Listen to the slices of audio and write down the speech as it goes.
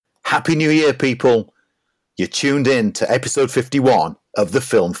Happy New Year, people. You're tuned in to episode 51 of The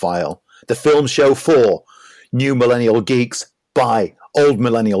Film File, the film show for new millennial geeks by old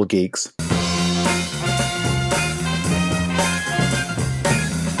millennial geeks.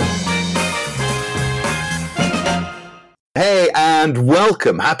 Hey, and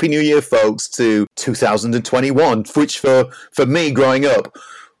welcome. Happy New Year, folks, to 2021, which for me growing up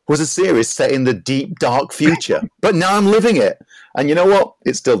was a series set in the deep, dark future. But now I'm living it. And you know what?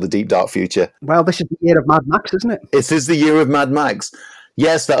 It's still the deep, dark future. Well, this is the year of Mad Max, isn't it? It is the year of Mad Max.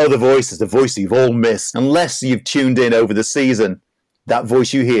 Yes, that other voice is the voice you've all missed. Unless you've tuned in over the season, that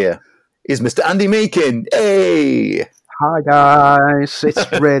voice you hear is Mr. Andy Meakin. Hey! Hi, guys. It's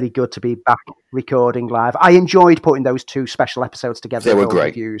really good to be back recording live. I enjoyed putting those two special episodes together. They were great.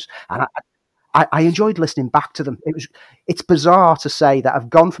 Reviews, and I enjoyed listening back to them. It's bizarre to say that I've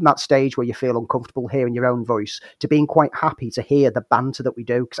gone from that stage where you feel uncomfortable hearing your own voice to being quite happy to hear the banter that we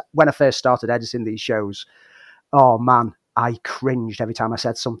do. Because when I first started editing these shows, oh man, I cringed every time I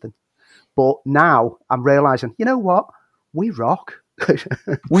said something. But now I'm realising, you know what? We rock.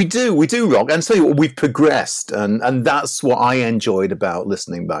 We do rock, and so we've progressed, and that's what I enjoyed about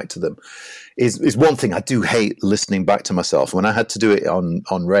listening back to them. Is one thing I do hate listening back to myself. When I had to do it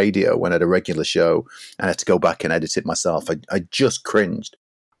on radio, when I had a regular show, and I had to go back and edit it myself, I just cringed.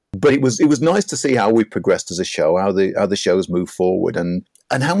 But it was nice to see how we progressed as a show, how the shows move forward, and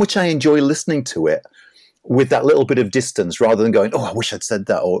how much I enjoy listening to it with that little bit of distance, rather than going, oh, I wish I'd said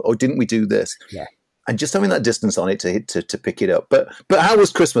that, or didn't we do this? Yeah. And just having that distance on it to pick it up. But how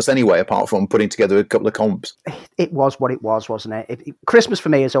was Christmas anyway, apart from putting together a couple of comps? It was what it was, wasn't it? Christmas for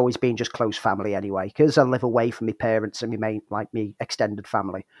me has always been just close family anyway, because I live away from my parents and my extended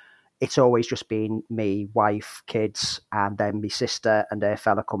family. It's always just been me, wife, kids, and then my sister and her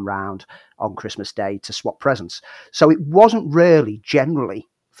fella come round on Christmas Day to swap presents. So it wasn't really generally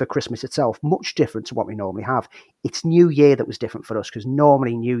for Christmas itself much different to what we normally have. It's New Year that was different for us, because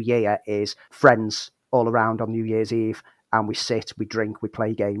normally New Year is friends all around on New Year's Eve, and we sit, we drink, we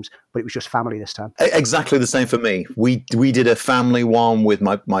play games, but it was just family this time. Exactly the same for me. We did a family one with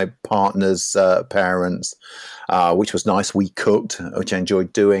my partner's parents, which was nice. We cooked, which I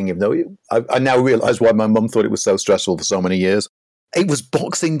enjoyed doing, even though I now realise why my mum thought it was so stressful for so many years. It was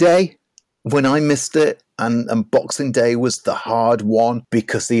Boxing Day when I missed it, and Boxing Day was the hard one,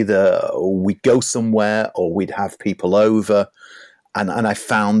 because either we'd go somewhere or we'd have people over, and I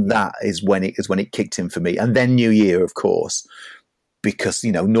found that is when it kicked in for me. And then New Year, of course, because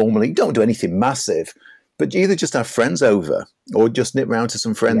normally you don't do anything massive, but you either just have friends over or just nip round to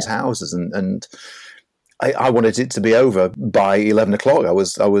some friends' houses, and I wanted it to be over by 11 o'clock. I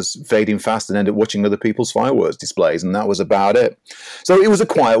was fading fast and ended up watching other people's fireworks displays, and that was about it. So it was a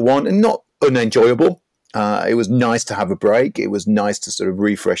quiet one and not unenjoyable. It was nice to have a break. It was nice to sort of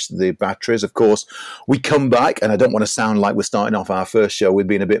refresh the batteries. Of course, we come back, and I don't want to sound like we're starting off our first show with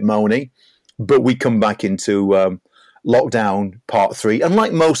being a bit moany, but we come back into lockdown part 3, and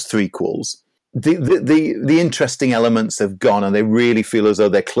like most threequels, the interesting elements have gone, and they really feel as though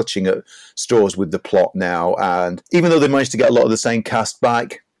they're clutching at straws with the plot now. And even though they managed to get a lot of the same cast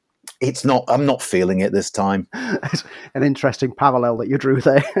back, I'm not feeling it this time. It's an interesting parallel that you drew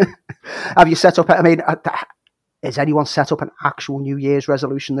there. Have you set up, has anyone set up an actual New Year's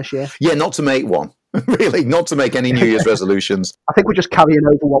resolution this year? Yeah, not to make one. Really, not to make any New Year's resolutions. I think we're just carrying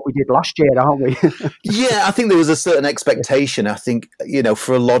over what we did last year, aren't we? Yeah, I think there was a certain expectation. I think,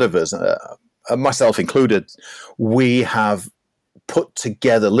 for a lot of us, myself included, we have put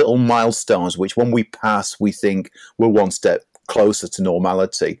together little milestones, which when we pass, we think we're one step closer to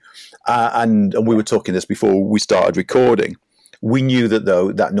normality. And we were talking this before we started recording. We knew that,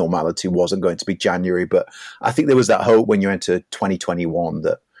 though, that normality wasn't going to be January, but I think there was that hope when you enter 2021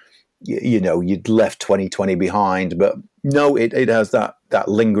 that, you'd left 2020 behind. But no, it has that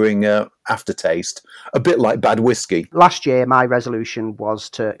lingering aftertaste, a bit like bad whiskey. Last year, my resolution was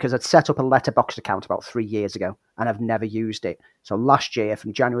because I'd set up a Letterboxd account about 3 years ago, and I've never used it. So last year,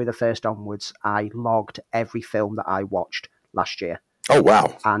 from January the 1st onwards, I logged every film that I watched last year. Oh,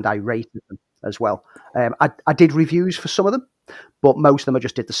 wow. And I rated them as well. I did reviews for some of them, but most of them I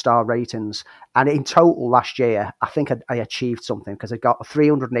just did the star ratings. And in total last year, I think I achieved something, because I got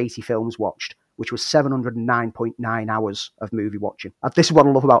 380 films watched, which was 709.9 hours of movie watching. This is what I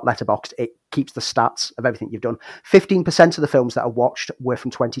love about Letterboxd. It keeps the stats of everything you've done. 15% of the films that I watched were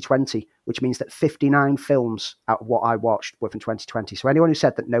from 2020, which means that 59 films out of what I watched were from 2020. So anyone who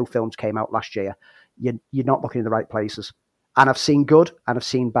said that no films came out last year, you're not looking in the right places. And I've seen good and I've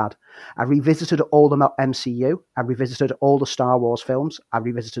seen bad. I revisited all the MCU. I revisited all the Star Wars films. I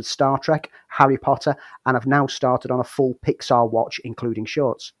revisited Star Trek, Harry Potter, and I've now started on a full Pixar watch, including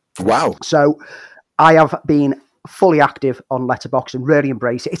shorts. Wow. So I have been fully active on Letterboxd and really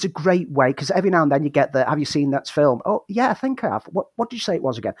embrace it. It's a great way because every now and then you get the, have you seen that film? Oh, yeah, I think I have. What did you say it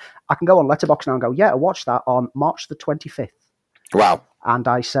was again? I can go on Letterboxd now and go, yeah, I watched that on March the 25th. Wow. And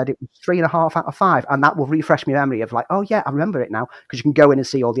I said it was 3.5 out of 5. And that will refresh my memory of like, oh, yeah, I remember it now. Because you can go in and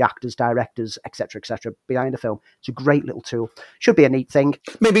see all the actors, directors, etc., behind the film. It's a great little tool. Should be a neat thing.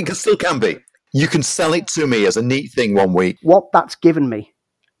 Maybe it still can be. You can sell it to me as a neat thing one week. What that's given me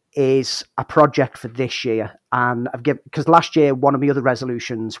is a project for this year. And I've given, because last year, one of my other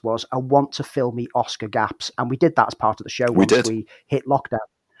resolutions was I want to fill me Oscar gaps. And we did that as part of the show once we hit lockdown.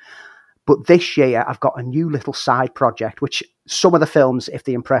 But this year, I've got a new little side project, which some of the films, if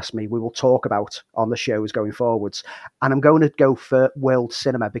they impress me, we will talk about on the shows going forwards. And I'm going to go for world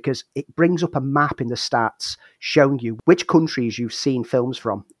cinema because it brings up a map in the stats showing you which countries you've seen films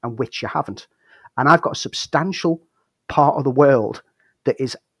from and which you haven't. And I've got a substantial part of the world that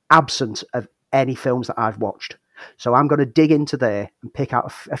is absent of any films that I've watched. So I'm going to dig into there and pick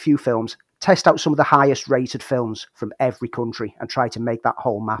out a few films, test out some of the highest rated films from every country and try to make that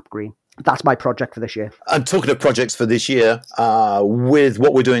whole map green. That's my project for this year. And talking of projects for this year, with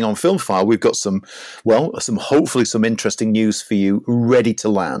what we're doing on Film File, we've got some hopefully some interesting news for you ready to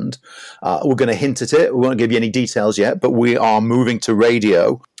land. We're going to hint at it. We won't give you any details yet, but we are moving to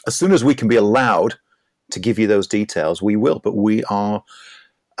radio. As soon as we can be allowed to give you those details, we will. But we are...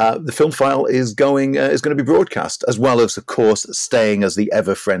 the Film File is going to be broadcast, as well as, of course, staying as the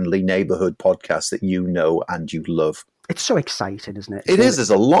ever-friendly neighbourhood podcast that you know and you love. It's so exciting, isn't it? It is. There's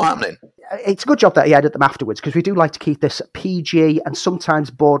a lot happening. It's a good job that he edited them afterwards because we do like to keep this PG and sometimes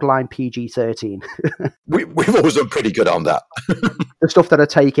borderline PG-13. We've always done pretty good on that. The stuff that I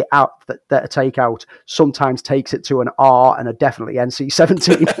take it out, that I take out, sometimes takes it to an R and a definitely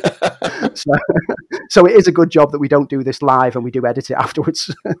NC-17. So it is a good job that we don't do this live and we do edit it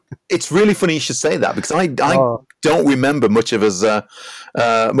afterwards. It's really funny you should say that because I don't remember much of us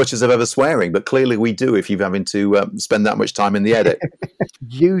ever swearing, but clearly we do if you're having to spend that much time in the edit.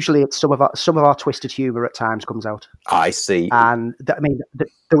 Usually it's some of our twisted humour at times comes out. I see. And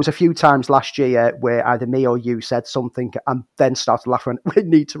there was a few times last year where either me or you said something and then started laughing.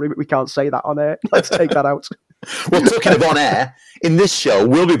 We can't say that on air. Let's take that out. Well, talking of on air, in this show,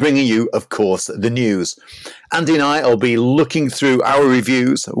 we'll be bringing you, of course, the news. Andy and I will be looking through our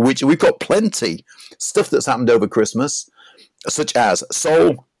reviews, which we've got plenty. Stuff that's happened over Christmas, such as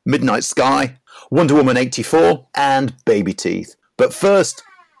Soul, Midnight Sky, Wonder Woman 84, and Baby Teeth. But first,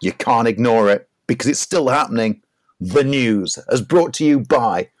 you can't ignore it, because it's still happening. The news, as brought to you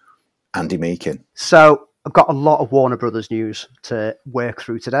by Andy Meakin. So, I've got a lot of Warner Brothers news to work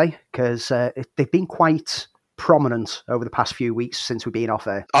through today, because they've been quite prominent over the past few weeks since we've been off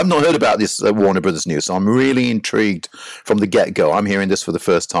air. I've not heard about this Warner Brothers news, so I'm really intrigued from the get-go. I'm hearing this for the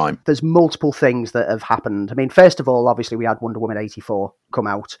first time. There's multiple things that have happened. I mean, first of all, obviously we had Wonder Woman 84 come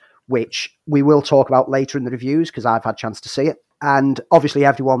out, which we will talk about later in the reviews because I've had a chance to see it. And obviously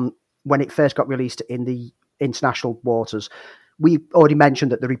everyone, when it first got released in the international waters, we already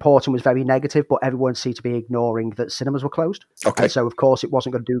mentioned that the reporting was very negative, but everyone seemed to be ignoring that cinemas were closed. Okay. And so, of course, it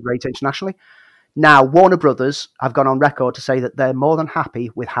wasn't going to do great internationally. Now, Warner Brothers have gone on record to say that they're more than happy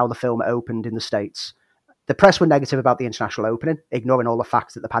with how the film opened in the States. The press were negative about the international opening, ignoring all the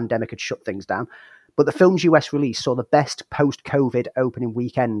facts that the pandemic had shut things down. But the film's US release saw the best post-COVID opening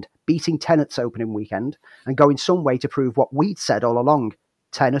weekend, beating Tenet's opening weekend, and going some way to prove what we'd said all along.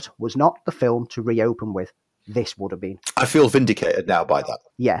 Tenet was not the film to reopen with. This would have been. I feel vindicated now by that.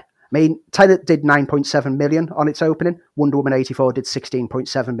 Yeah. I mean, Tenet did 9.7 million on its opening. Wonder Woman 84 did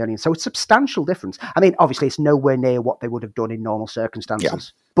 16.7 million. So it's a substantial difference. I mean, obviously, it's nowhere near what they would have done in normal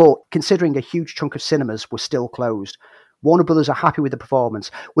circumstances. Yeah. But considering a huge chunk of cinemas were still closed, Warner Brothers are happy with the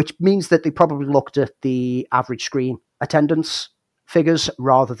performance, which means that they probably looked at the average screen attendance figures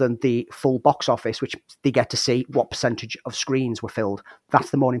rather than the full box office, which they get to see what percentage of screens were filled.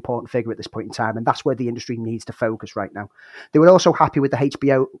 That's the more important figure at this point in time, and that's where the industry needs to focus right now. They were also happy with the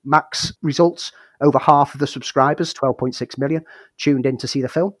HBO Max results. Over half of the subscribers, 12.6 million, tuned in to see the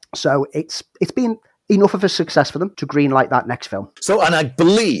film. So it's been enough of a success for them to greenlight that next film. So, and I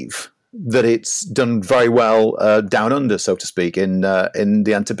believe that it's done very well down under, so to speak, in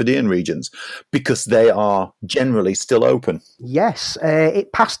the Antipodean regions, because they are generally still open. Yes,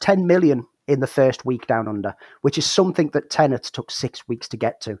 it passed 10 million in the first week down under, which is something that Tenet took 6 weeks to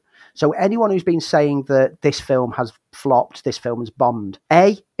get to. So anyone who's been saying that this film has flopped, this film has bombed,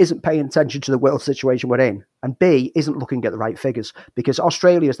 A, isn't paying attention to the world situation we're in, and B, isn't looking at the right figures, because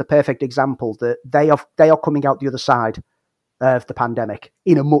Australia is the perfect example that they are coming out the other side of the pandemic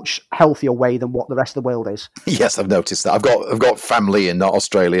in a much healthier way than what the rest of the world is. Yes, I've noticed that. I've got family in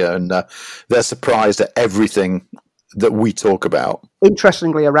Australia, and they're surprised at everything that we talk about.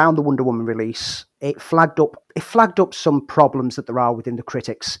 Interestingly, around the Wonder Woman release, it flagged up some problems that there are within the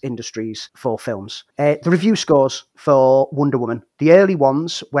critics industries for films. The review scores for Wonder Woman, the early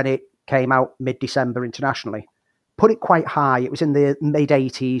ones when it came out mid-December internationally, put it quite high. It was in the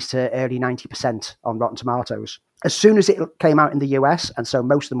mid-80s to early 90% on Rotten Tomatoes. As soon as it came out in the US, and so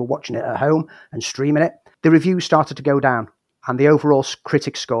most of them were watching it at home and streaming it, the reviews started to go down, and the overall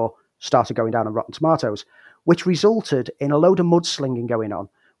critic score started going down on Rotten Tomatoes, which resulted in a load of mudslinging going on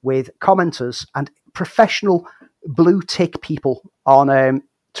with commenters and professional blue tick people on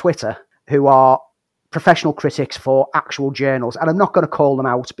Twitter who are professional critics for actual journals. And I'm not going to call them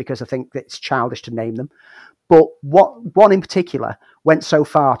out because I think it's childish to name them. But one in particular went so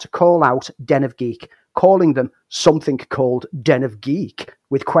far to call out Den of Geek, calling them something called Den of Geek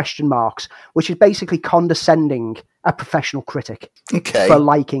with question marks, which is basically condescending a professional critic for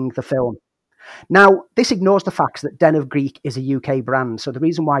liking the film. Now, this ignores the fact that Den of Geek is a UK brand, so the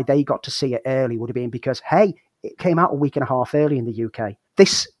reason why they got to see it early would have been because, hey, it came out a week and a half early in the UK.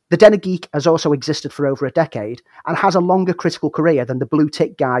 The Den of Geek has also existed for over a decade and has a longer critical career than the blue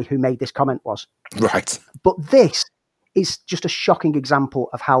tick guy who made this comment was. Right. But this is just a shocking example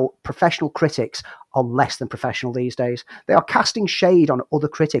of how professional critics are less than professional these days. They are casting shade on other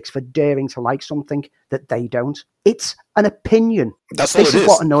critics for daring to like something that they don't. It's an opinion. That's all it is. This is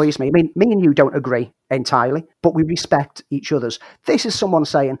what annoys me. I mean, me and you don't agree entirely, but we respect each other's. This is someone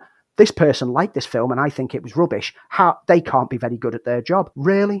saying, this person liked this film and I think it was rubbish. How they can't be very good at their job.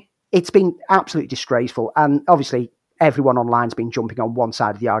 Really? It's been absolutely disgraceful. And obviously, everyone online's been jumping on one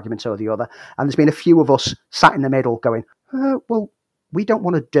side of the argument or the other. And there's been a few of us sat in the middle going, well, we don't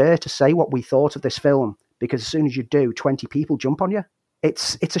want to dare to say what we thought of this film because as soon as you do, 20 people jump on you.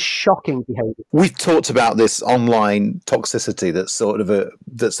 It's a shocking behaviour. We've talked about this online toxicity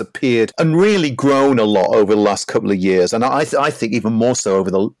that's appeared and really grown a lot over the last couple of years, and I think even more so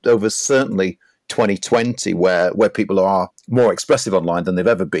over certainly 2020, where people are more expressive online than they've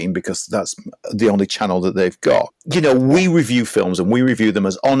ever been because that's the only channel that they've got. You know, we review films and we review them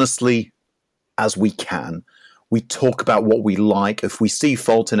as honestly as we can. We talk about what we like. If we see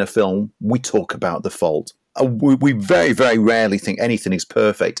fault in a film, we talk about the fault. We very, very rarely think anything is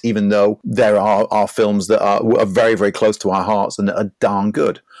perfect, even though there are films that are very, very close to our hearts and are darn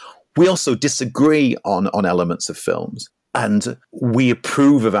good. We also disagree on elements of films, and we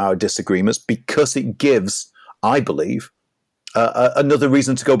approve of our disagreements because it gives, I believe, another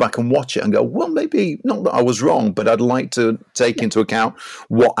reason to go back and watch it and go, well, maybe not that I was wrong, but I'd like to take into account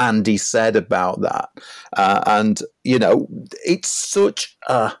what Andy said about that. And, you know, it's such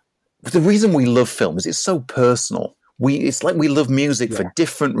a... The reason we love film is it's so personal. It's like we love music for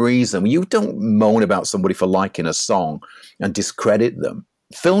different reasons. You don't moan about somebody for liking a song and discredit them.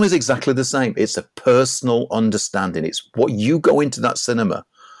 Film is exactly the same. It's a personal understanding. It's what you go into that cinema.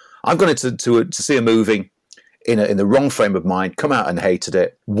 I've gone into to see a movie in the wrong frame of mind, come out and hated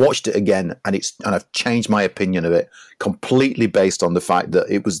it, watched it again, and I've changed my opinion of it completely based on the fact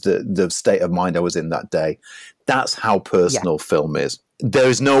that it was the state of mind I was in that day. That's how personal film is. There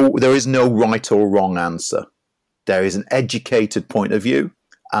is no right or wrong answer. There is an educated point of view,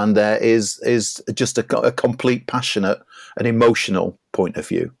 and there is just a complete passionate and emotional point of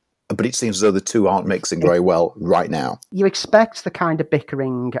view. But it seems as though the two aren't mixing very well right now. You expect the kind of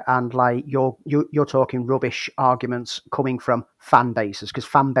bickering and like you're talking rubbish arguments coming from fan bases, because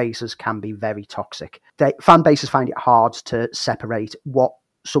fan bases can be very toxic. Fan bases find it hard to separate what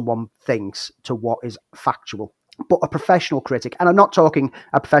someone thinks to what is factual. But a professional critic, and I'm not talking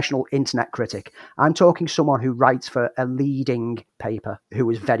a professional internet critic, I'm talking someone who writes for a leading paper who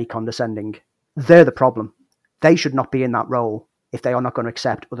is very condescending. They're the problem. They should not be in that role if they are not going to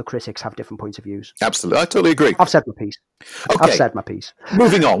accept other critics have different points of views. Absolutely. I totally agree. I've said my piece. Okay. I've said my piece.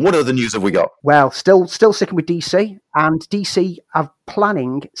 Moving on. What other news have we got? Well, still sticking with DC, and DC are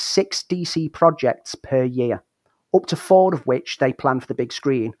planning 6 DC projects per year, up to 4 of which they plan for the big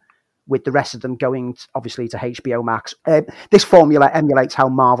screen, with the rest of them going, obviously, to HBO Max. This formula emulates how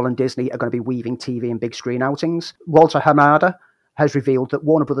Marvel and Disney are going to be weaving TV and big screen outings. Walter Hamada has revealed that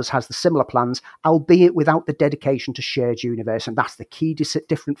Warner Brothers has the similar plans, albeit without the dedication to shared universe. And that's the key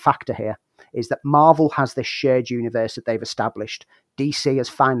different factor here, is that Marvel has this shared universe that they've established. DC has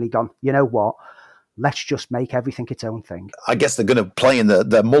finally gone, you know what? Let's just make everything its own thing. I guess they're going to play in the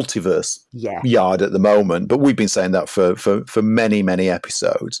multiverse yard at the moment, but we've been saying that for many, many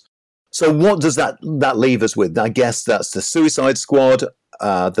episodes. So what does that leave us with? I guess that's the Suicide Squad,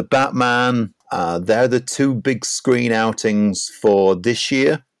 the Batman, They're the two big screen outings for this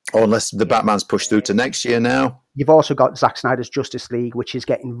year, or unless the Batman's pushed through to next year now. You've also got Zack Snyder's Justice League, which is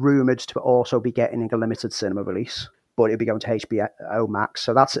getting rumoured to also be getting a limited cinema release, but it'll be going to HBO Max.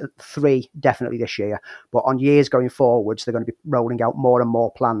 So that's 3 definitely this year. But on years going forwards, they're going to be rolling out more and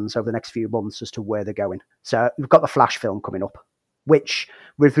more plans over the next few months as to where they're going. So we've got the Flash film coming up, which,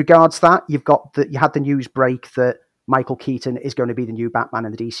 with regards to that, you had the news break that Michael Keaton is going to be the new Batman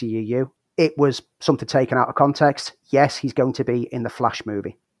in the DCEU. It was something taken out of context. Yes, he's going to be in the Flash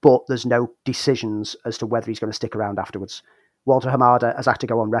movie, but there's no decisions as to whether he's going to stick around afterwards. Walter Hamada has had to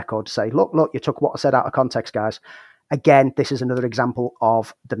go on record to say, look, you took what I said out of context, guys. Again, this is another example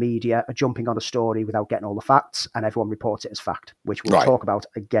of the media jumping on a story without getting all the facts, and everyone reports it as fact, which we'll talk about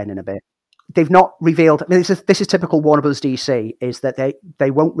again in a bit. They've not revealed, I mean, this is typical Warner Bros. DC, is that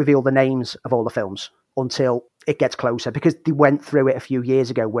they won't reveal the names of all the films until it gets closer, because they went through it a few years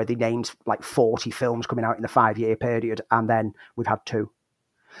ago where they named like 40 films coming out in the 5-year period, and then we've had 2.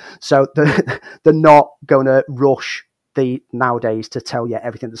 So they're not going to rush nowadays to tell you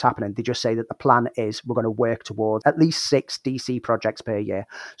everything that's happening. They just say that the plan is we're going to work towards at least 6 DC projects per year.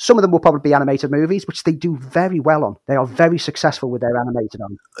 Some of them will probably be animated movies, which they do very well on. They are very successful with their animated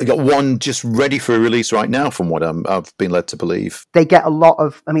on. They got one just ready for a release right now, from what I've been led to believe. They get a lot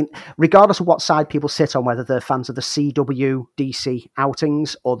of, I mean, regardless of what side people sit on, whether they're fans of the CW DC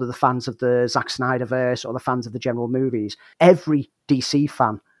outings, or they're the fans of the Zack Snyderverse, or the fans of the general movies, every DC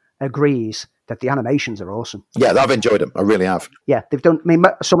fan agrees that the animations are awesome. Yeah, I've enjoyed them. I really have. Yeah, they've done, I mean,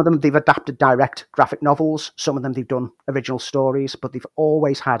 some of them they've adapted direct graphic novels, some of them they've done original stories, but they've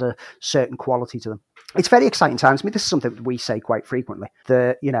always had a certain quality to them. It's very exciting times. I mean, this is something that we say quite frequently.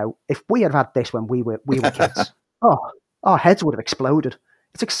 If we had this when we were kids, our heads would have exploded.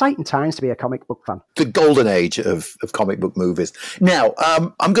 It's exciting times to be a comic book fan. The golden age of comic book movies. Now,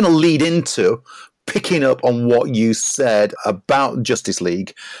 I'm going to lead into picking up on what you said about Justice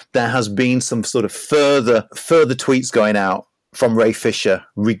League. There has been some sort of further tweets going out from Ray Fisher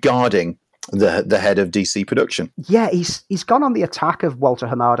regarding the head of DC production. Yeah, he's gone on the attack of Walter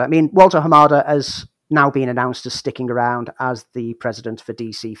Hamada. I mean, Walter Hamada has now been announced as sticking around as the president for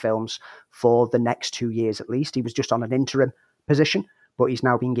DC Films for the next 2 years at least. He was just on an interim position, but he's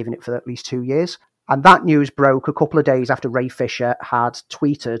now been given it for at least 2 years. And that news broke a couple of days after Ray Fisher had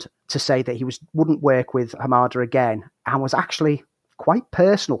tweeted to say that he wouldn't work with Hamada again, and was actually quite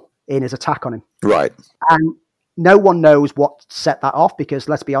personal in his attack on him. Right. And no one knows what set that off, because,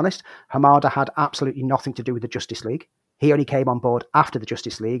 let's be honest, Hamada had absolutely nothing to do with the Justice League. He only came on board after the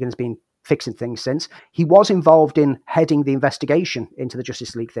Justice League and has been fixing things since. He was involved in heading the investigation into the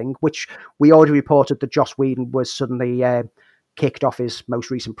Justice League thing, which we already reported that Joss Whedon was suddenly kicked off his most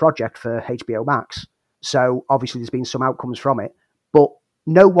recent project for HBO Max. So obviously there's been some outcomes from it, but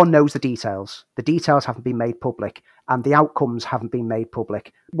no one knows the details. The details haven't been made public, and the outcomes haven't been made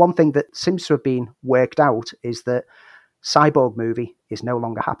public. One thing that seems to have been worked out is that Cyborg movie is no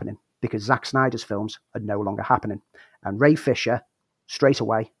longer happening, because Zack Snyder's films are no longer happening. And Ray Fisher, straight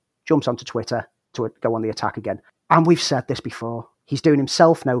away, jumps onto Twitter to go on the attack again. And we've said this before. He's doing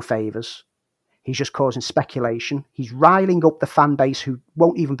himself no favours. He's just causing speculation. He's riling up the fan base who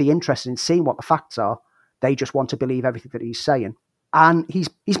won't even be interested in seeing what the facts are. They just want to believe everything that he's saying. And he's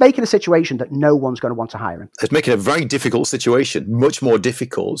making a situation that no one's going to want to hire him. It's making a very difficult situation much more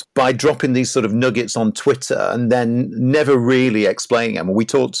difficult by dropping these sort of nuggets on Twitter and then never really explaining them. We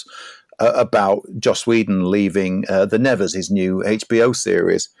talked about Joss Whedon leaving The Nevers, his new HBO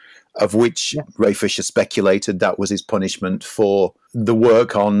series, of which Ray Fisher speculated that was his punishment for the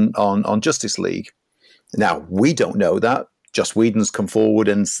work on Justice League. Now, we don't know that. Joss Whedon's come forward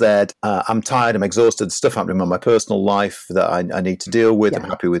and said, I'm tired, I'm exhausted, stuff happening in my personal life that I need to deal with. I'm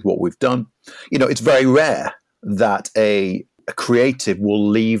happy with what we've done. You know, it's very rare that a creative will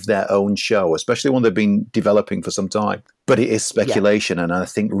leave their own show, especially one they've been developing for some time. But it is speculation, and I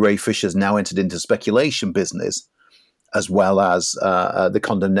think Ray Fisher's now entered into speculation business as well as the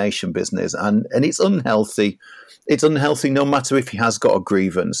condemnation business. And it's unhealthy. It's unhealthy no matter if he has got a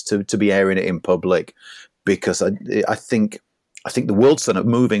grievance to be airing it in public, because I think the world's sort of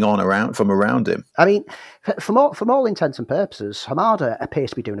moving on around him. I mean, from all intents and purposes, Hamada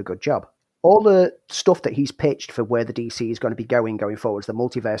appears to be doing a good job. All the stuff that he's pitched for where the DC is going to be going forwards, the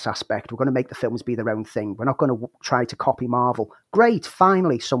multiverse aspect, we're going to make the films be their own thing. We're not going to try to copy Marvel. Great,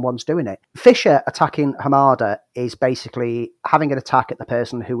 finally someone's doing it. Fisher attacking Hamada is basically having an attack at the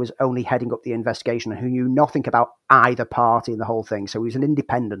person who was only heading up the investigation and who knew nothing about either party in the whole thing. So he's an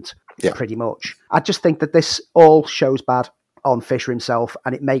independent, pretty much. I just think that this all shows bad on Fisher himself,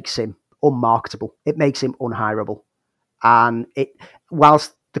 and it makes him unmarketable. It makes him unhireable. And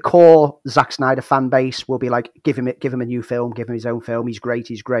whilst the core Zack Snyder fan base will be like, give him a new film, give him his own film. He's great.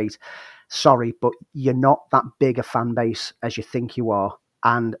 Sorry, but you're not that big a fan base as you think you are.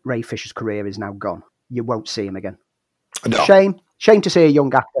 And Ray Fisher's career is now gone. You won't see him again. No. Shame to see a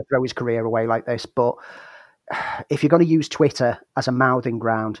young actor throw his career away like this. But if you're going to use Twitter as a mouthing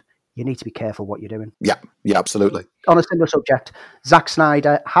ground, you need to be careful what you're doing. Yeah, absolutely. On a similar subject, Zack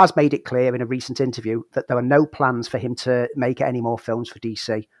Snyder has made it clear in a recent interview that there are no plans for him to make any more films for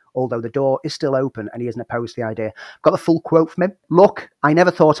DC, although the door is still open and he isn't opposed to the idea. I've got the full quote from him. "Look, I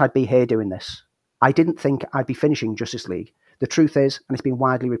never thought I'd be here doing this. I didn't think I'd be finishing Justice League. The truth is, and it's been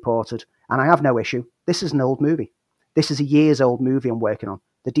widely reported, and I have no issue, this is an old movie. This is a years-old movie I'm working on.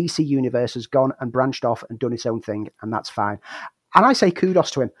 The DC universe has gone and branched off and done its own thing, and that's fine." And I say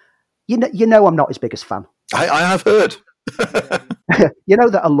kudos to him. You know I'm not his biggest fan. I have heard. You know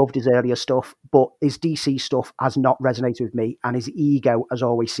that I loved his earlier stuff, but his DC stuff has not resonated with me, and his ego has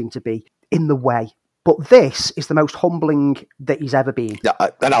always seemed to be in the way. But this is the most humbling that he's ever been. Yeah,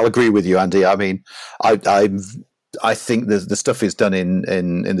 and I'll agree with you, Andy. I mean, I think the stuff he's done in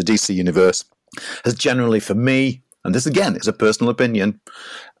the DC universe has generally, for me, and this again is a personal opinion,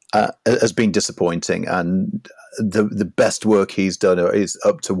 has been disappointing. And the best work he's done is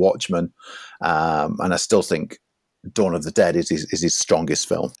up to Watchmen, and I still think Dawn of the Dead is his strongest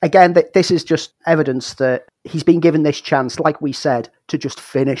film. Again, this is just evidence that he's been given this chance, like we said, to just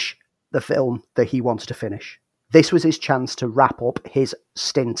finish the film that he wants to finish. This was his chance to wrap up his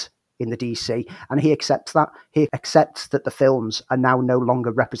stint in the DC, and he accepts that. He accepts that the films are now no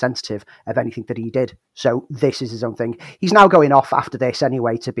longer representative of anything that he did. So this is his own thing. He's now going off after this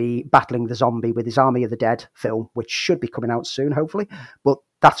anyway to be battling the zombie with his Army of the Dead film, which should be coming out soon, hopefully. But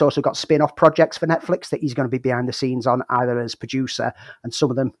that's also got spin-off projects for Netflix that he's going to be behind the scenes on, either as producer and some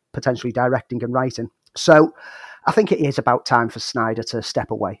of them potentially directing and writing. So I think it is about time for Snyder to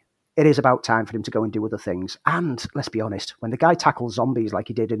step away. It is about time for him to go and do other things. And let's be honest, when the guy tackles zombies like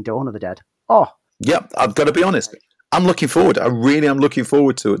he did in Dawn of the Dead, yeah, I've got to be honest. I'm looking forward. I really am looking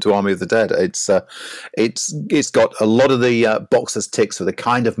forward to Army of the Dead. It's got a lot of the boxes ticks for the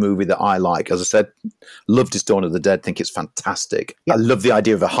kind of movie that I like. As I said, loved his Dawn of the Dead. Think it's fantastic. Yep. I love the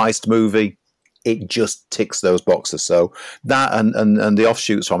idea of a heist movie. It just ticks those boxes. So that and the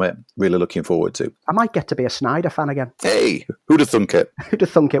offshoots from it, really looking forward to. I might get to be a Snyder fan again. Hey, who'd have thunk it? Who'd have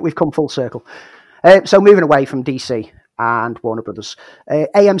thunk it? We've come full circle. So moving away from DC and Warner Brothers.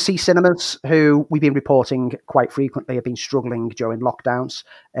 AMC Cinemas, who we've been reporting quite frequently have been struggling during lockdowns.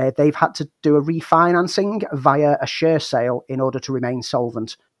 They've had to do a refinancing via a share sale in order to remain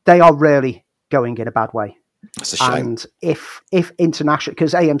solvent. They are really going in a bad way. That's a shame. And if international,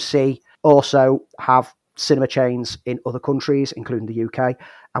 because AMC also have cinema chains in other countries, including the UK,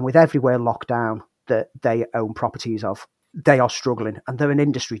 and with everywhere locked down that they own properties of, they are struggling, and they're an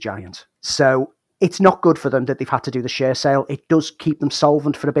industry giant. So it's not good for them that they've had to do the share sale. It does keep them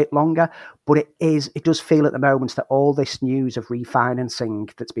solvent for a bit longer, but it does feel at the moment that all this news of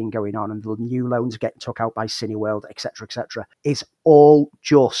refinancing that's been going on and the new loans getting took out by Cineworld, etc., is all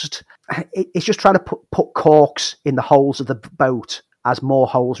just, it's just trying to put corks in the holes of the boat as more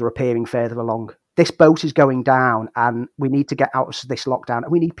holes are appearing further along. This boat is going down, and we need to get out of this lockdown,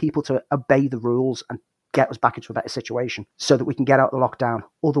 and we need people to obey the rules and get us back into a better situation so that we can get out of the lockdown.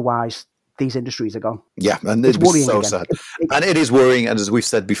 Otherwise, these industries are gone. Yeah, and it's worrying so again. Sad. And it is worrying, and as we've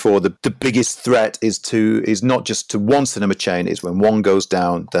said before, the biggest threat is not just to one cinema chain, is when one goes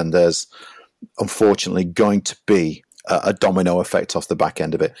down, then there's unfortunately going to be a domino effect off the back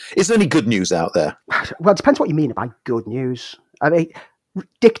end of it. Is there any good news out there? Well, it depends what you mean by good news. I mean,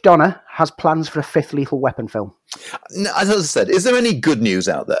 Dick Donner has plans for a fifth Lethal Weapon film. As I said, is there any good news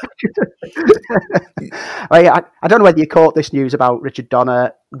out there? I don't know whether you caught this news about Richard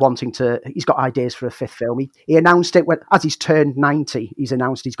Donner wanting to. He's got ideas for a fifth film. He announced it as he's turned 90. He's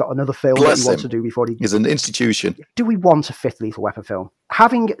announced he's got another film that he wants to do before he. He's an institution. Do we want a fifth Lethal Weapon film?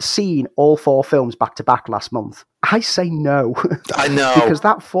 Having seen all four films back to back last month, I say no. I know. Because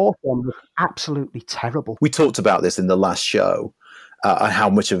that fourth one was absolutely terrible. We talked about this in the last show. And how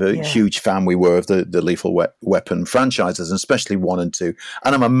much of a huge fan we were of the Lethal Weapon franchises, and especially 1 and 2.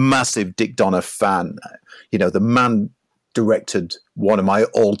 And I'm a massive Dick Donner fan. You know, the man directed one of my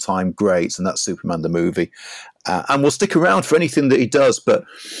all-time greats, and that's Superman the movie. And we'll stick around for anything that he does. But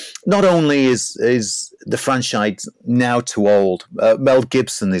not only is the franchise now too old, Mel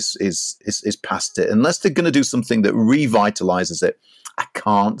Gibson is past it. Unless they're going to do something that revitalizes it, I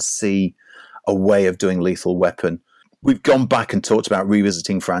can't see a way of doing Lethal Weapon. We've gone back and talked about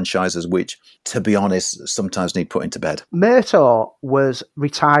revisiting franchises, which, to be honest, sometimes need putting to bed. Murtaugh was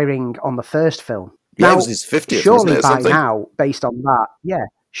retiring on the first film. Yeah, it was his 50th, surely wasn't it, by now, based on that,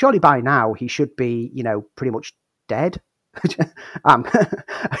 Surely by now he should be, pretty much dead.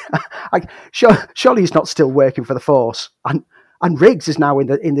 Surely he's not still working for the Force, and Riggs is now in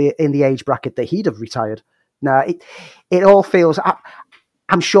the age bracket that he'd have retired. No, it all feels.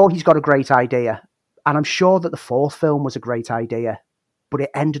 I'm sure he's got a great idea, and I'm sure that the fourth film was a great idea, but it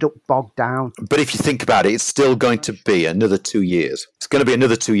ended up bogged down. But if you think about it, it's still going to be another 2 years. It's going to be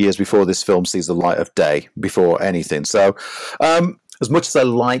another 2 years before this film sees the light of day, before anything. So, as much as I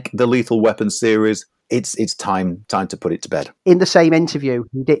like the Lethal Weapon series, it's time to put it to bed. In the same interview,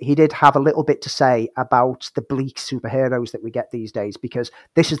 he did have a little bit to say about the bleak superheroes that we get these days, because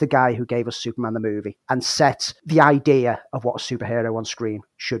this is the guy who gave us Superman the movie and set the idea of what a superhero on screen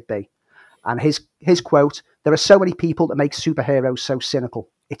should be. And his quote, "There are so many people that make superheroes so cynical.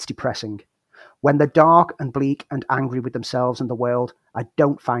 It's depressing. When they're dark and bleak and angry with themselves and the world, I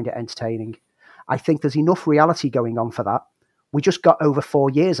don't find it entertaining. I think there's enough reality going on for that. We just got over 4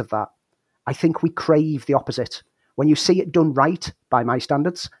 years of that. I think we crave the opposite. When you see it done right, by my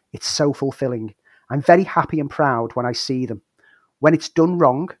standards, it's so fulfilling. I'm very happy and proud when I see them. When it's done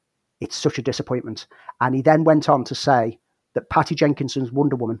wrong, it's such a disappointment." And he then went on to say that Patty Jenkinson's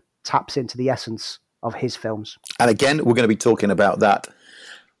Wonder Woman taps into the essence of his films. And again, we're going to be talking about that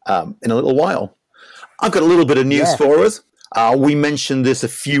in a little while. I've got a little bit of news for us. We mentioned this a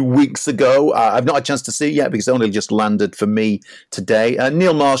few weeks ago. I've not had a chance to see it yet because it only just landed for me today.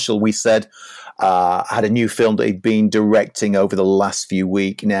 Neil Marshall, we said, had a new film that he'd been directing over the last few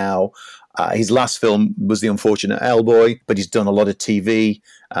weeks now. His last film was The Unfortunate Hellboy, but he's done a lot of TV,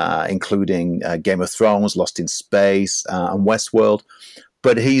 including Game of Thrones, Lost in Space, and Westworld.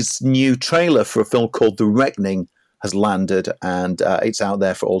 But his new trailer for a film called The Reckoning has landed, and it's out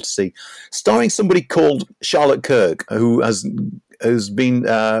there for all to see, starring somebody called Charlotte Kirk, who has been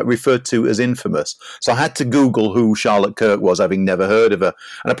referred to as infamous. So I had to Google who Charlotte Kirk was, having never heard of her.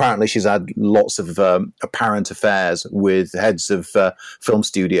 And apparently she's had lots of apparent affairs with heads of film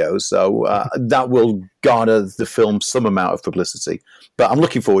studios. So that will garner the film some amount of publicity. But I'm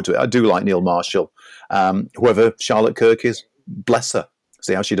looking forward to it. I do like Neil Marshall. Whoever Charlotte Kirk is, bless her.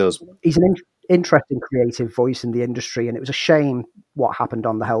 See how she does. He's an interesting creative voice in the industry, and it was a shame what happened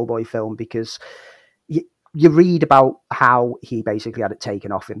on the Hellboy film, because you read about how he basically had it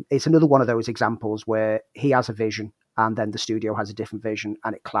taken off him. It's another one of those examples where he has a vision and then the studio has a different vision,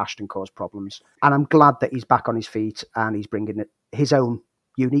 and it clashed and caused problems. And I'm glad that he's back on his feet and he's bringing his own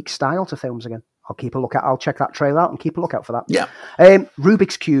unique style to films again. I'll check that trailer out and keep a lookout for that. Yeah.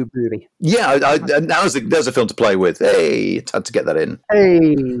 Rubik's Cube movie. Yeah, there's a film to play with. Hey, it's had to get that in.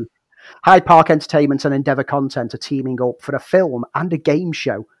 Hey. Hyde Park Entertainment and Endeavour Content are teaming up for a film and a game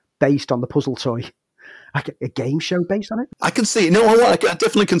show based on the puzzle toy. A game show based on it? I can see it. No, I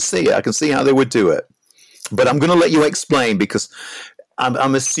definitely can see it. I can see how they would do it. But I'm going to let you explain, because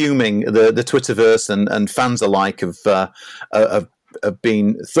I'm assuming the Twitterverse and fans alike have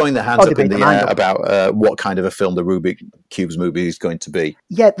been throwing their hands up in the air about what kind of a film the Rubik's Cube movie is going to be.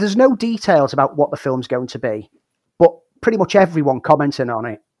 Yeah, there's no details about what the film's going to be, but pretty much everyone commenting on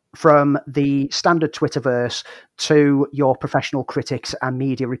it, from the standard Twitterverse to your professional critics and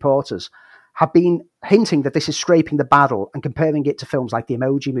media reporters, have been hinting that this is scraping the barrel and comparing it to films like The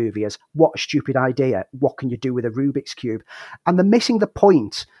Emoji Movie as, what a stupid idea, what can you do with a Rubik's Cube? And they're missing the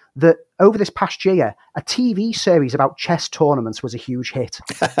point that over this past year, a TV series about chess tournaments was a huge hit.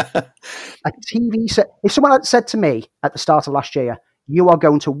 If someone had said to me at the start of last year, you are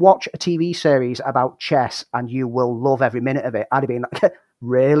going to watch a TV series about chess and you will love every minute of it, I'd have been like,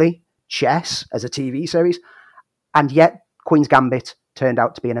 really? Chess as a TV series? And yet, Queen's Gambit turned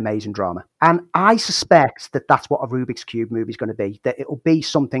out to be an amazing drama. And I suspect that that's what a Rubik's Cube movie is going to be, that it will be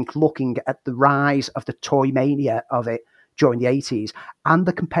something looking at the rise of the toy mania of it during the 80s and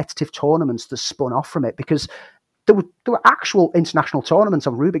the competitive tournaments that spun off from it, because there were actual international tournaments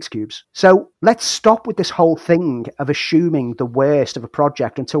on Rubik's Cubes. So let's stop with this whole thing of assuming the worst of a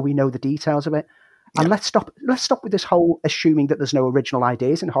project until we know the details of it. And let's stop with this whole assuming that there's no original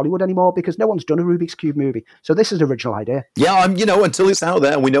ideas in Hollywood anymore, because no one's done a Rubik's Cube movie. So this is an original idea. Yeah, until it's out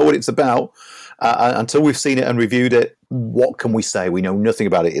there and we know what it's about, until we've seen it and reviewed it, what can we say? We know nothing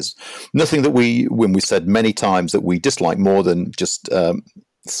about it. It's nothing that when we said many times that we dislike more than just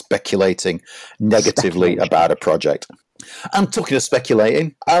speculating negatively about a project. And talking of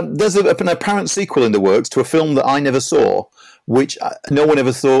speculating, there's an apparent sequel in the works to a film that I never saw, which no one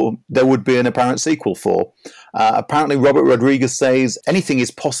ever thought there would be an apparent sequel for. Apparently, Robert Rodriguez says anything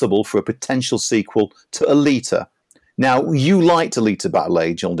is possible for a potential sequel to Alita. Now, you liked Alita Battle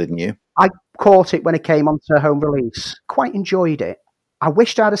Angel, didn't you? I caught it when it came onto home release. Quite enjoyed it. I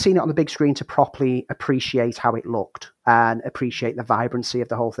wished I'd have seen it on the big screen to properly appreciate how it looked and appreciate the vibrancy of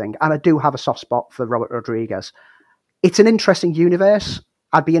the whole thing. And I do have a soft spot for Robert Rodriguez. It's an interesting universe.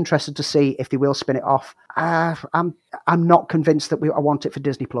 I'd be interested to see if they will spin it off. I'm not convinced that I want it for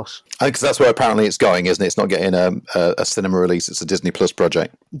Disney Plus. Because that's where apparently it's going, isn't it? It's not getting a cinema release. It's a Disney Plus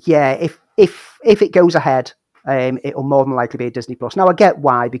project. Yeah, if it goes ahead, it'll more than likely be a Disney Plus. Now, I get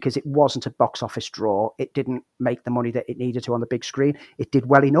why, because it wasn't a box office draw. It didn't make the money that it needed to on the big screen. It did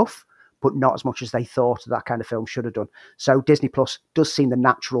well enough, but not as much as they thought that kind of film should have done. So Disney Plus does seem the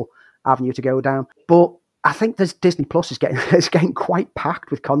natural avenue to go down. But I think Disney Plus is getting quite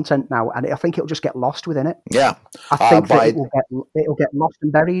packed with content now, and I think it'll just get lost within it. Yeah, I think that it'll get lost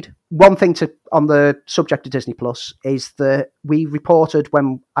and buried. One thing on the subject of Disney Plus is that we reported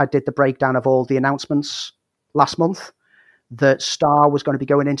when I did the breakdown of all the announcements last month that Star was going to be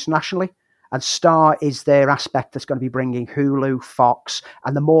going internationally, and Star is their aspect that's going to be bringing Hulu, Fox,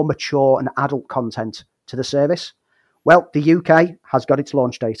 and the more mature and adult content to the service. Well, the UK has got its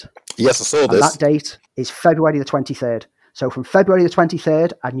launch date. Yes, I saw this. And that date is February the 23rd. So from February the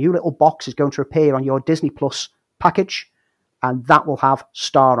 23rd, a new little box is going to appear on your Disney Plus package, and that will have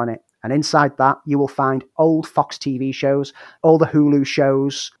Star on it. And inside that, you will find old Fox TV shows, all the Hulu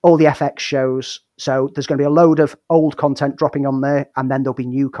shows, all the FX shows. So there's going to be a load of old content dropping on there, and then there'll be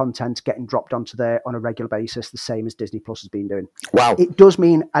new content getting dropped onto there on a regular basis, the same as Disney Plus has been doing. Wow. It does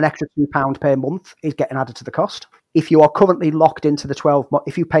mean an extra £2 per month is getting added to the cost. If you are currently locked into the 12 months,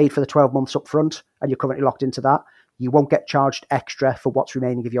 if you paid for the 12 months up front and you're currently locked into that, you won't get charged extra for what's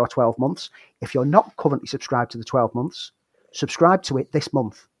remaining of your 12 months. If you're not currently subscribed to the 12 months, subscribe to it this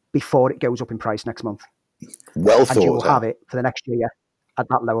month before it goes up in price next month. Well thought. And you will have it for the next year at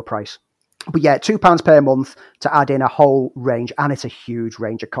that lower price. But yeah, £2 per month to add in a whole range, and it's a huge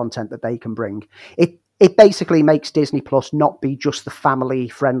range of content that they can bring. It basically makes Disney Plus not be just the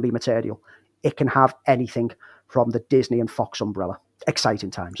family-friendly material. It can have anything from the Disney and Fox umbrella.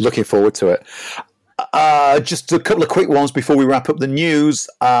 Exciting times. Looking forward to it. Just a couple of quick ones before we wrap up the news.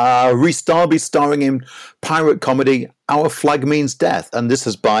 Rhys Darby starring in pirate comedy Our Flag Means Death, and this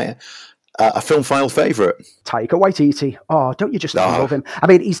is by a Film File favourite. Taika Waititi. Oh, don't you just love him? I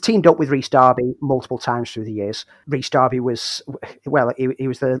mean, he's teamed up with Rhys Darby multiple times through the years. Rhys Darby was, he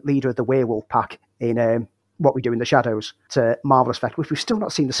was the leader of the werewolf pack in What We Do in the Shadows to Marvelous Effect, which we've still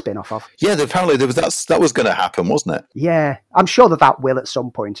not seen the spin-off of. Yeah, apparently that was going to happen, wasn't it? Yeah, I'm sure that will at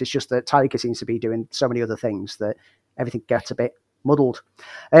some point. It's just that Taika seems to be doing so many other things that everything gets a bit muddled.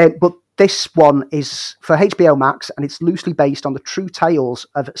 But this one is for HBO Max, and it's loosely based on the true tales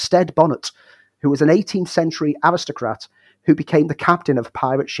of Stead Bonnet, who was an 18th century aristocrat who became the captain of a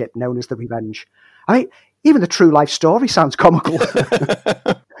pirate ship known as the Revenge. I mean, even the true life story sounds comical.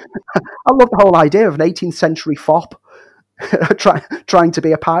 I love the whole idea of an 18th century fop trying to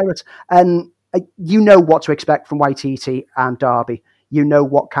be a pirate. And you know what to expect from Waititi and Darby. You know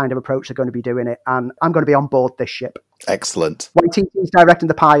what kind of approach they're going to be doing it. And I'm going to be on board this ship. Excellent. Waititi is directing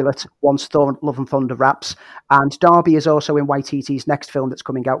the pilot once Thor Love and Thunder wraps. And Darby is also in Waititi's next film that's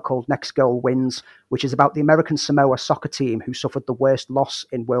coming out called Next Goal Wins, which is about the American Samoa soccer team who suffered the worst loss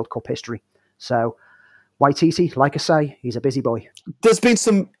in World Cup history. So Waititi, like I say, he's a busy boy. There's been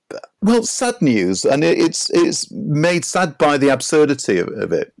some, sad news, and it's made sad by the absurdity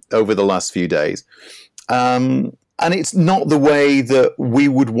of it over the last few days. And it's not the way that we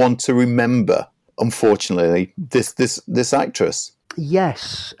would want to remember, unfortunately, this actress.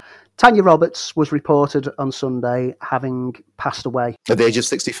 Yes. Tanya Roberts was reported on Sunday having passed away. At the age of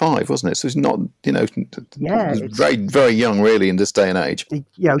 65, wasn't it? So it's not, it's very, very young, really, in this day and age.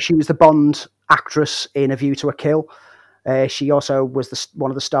 She was the Bond actress in A View to a Kill. She also was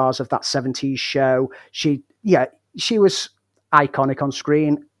one of the stars of that 70s show. She was iconic on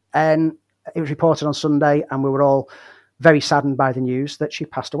screen, and it was reported on Sunday, and we were all very saddened by the news that she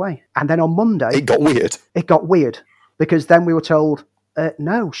passed away. And then on Monday... It got weird. It got weird, because then we were told,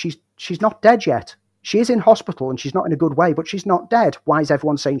 no, she's not dead yet. She is in hospital, and she's not in a good way, but she's not dead. Why is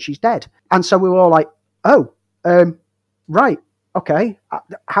everyone saying she's dead? And so we were all like, right, okay,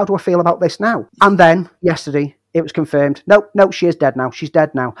 how do I feel about this now? And then yesterday, it was confirmed, no, she is dead now. She's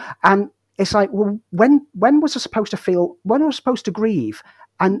dead now. And it's like, well, when was I supposed to feel, when was I supposed to grieve?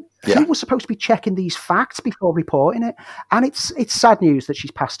 And who was supposed to be checking these facts before reporting it? And it's sad news that she's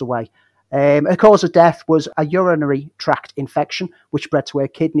passed away. Her cause of death was a urinary tract infection, which spread to her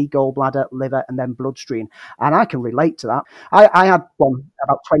kidney, gallbladder, liver, and then bloodstream. And I can relate to that. I had one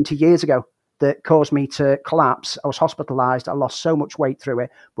about 20 years ago that caused me to collapse. I was hospitalised. I lost so much weight through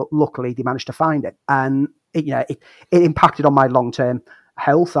it, but luckily they managed to find it. And it impacted on my long-term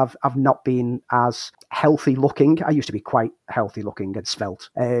health. I've not been as healthy looking. I used to be quite healthy looking and svelte,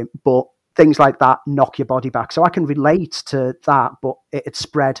 but things like that knock your body back. So I can relate to that, but it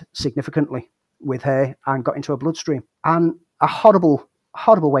spread significantly with her and got into her bloodstream. And a horrible,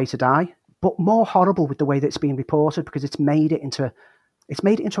 horrible way to die, but more horrible with the way that it's being reported, because it's made it into a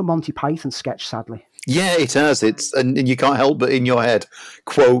Monty Python sketch, sadly. Yeah, it has. And you can't help but in your head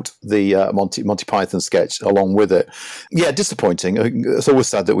quote the Monty Python sketch along with it. Yeah, disappointing. It's always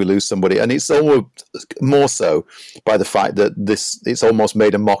sad that we lose somebody, and it's almost more so by the fact that it's almost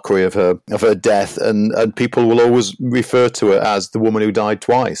made a mockery of her death, and people will always refer to it as the woman who died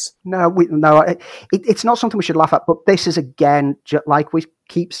twice. No, it's not something we should laugh at. But this is, again, like we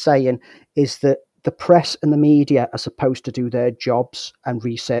keep saying, is that the press and the media are supposed to do their jobs and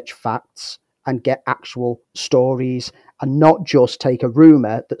research facts and get actual stories, and not just take a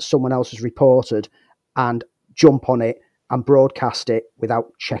rumour that someone else has reported and jump on it and broadcast it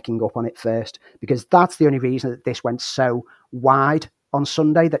without checking up on it first. Because that's the only reason that this went so wide on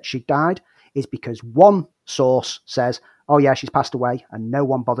Sunday, that she died, is because one source says, oh yeah, she's passed away, and no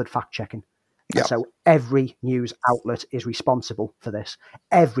one bothered fact checking. Yep. And so every news outlet is responsible for this.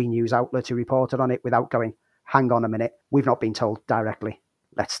 Every news outlet who reported on it without going, hang on a minute, we've not been told directly.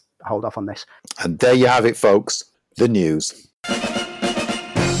 Let's hold off on this. And there you have it, folks. The news.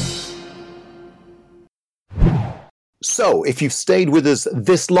 So, if you've stayed with us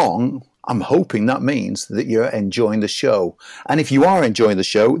this long, I'm hoping that means that you're enjoying the show. And if you are enjoying the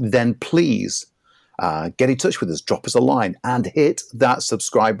show, then please get in touch with us. Drop us a line and hit that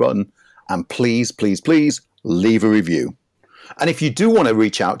subscribe button. And please, please, please leave a review. And if you do want to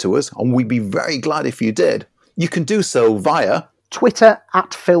reach out to us, and we'd be very glad if you did, you can do so via Twitter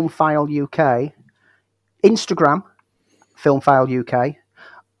 @FilmFileUK, Instagram FilmFileUK,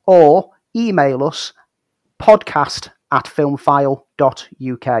 or email us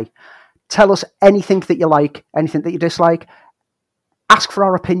podcast@filmfile.uk. Tell us anything that you like, anything that you dislike. Ask for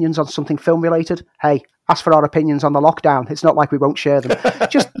our opinions on something film related. Hey, ask for our opinions on the lockdown. It's not like we won't share them.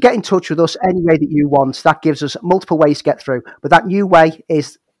 Just get in touch with us any way that you want. That gives us multiple ways to get through. But that new way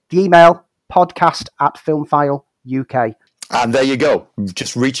is the email podcast@filmfile.uk. And there you go.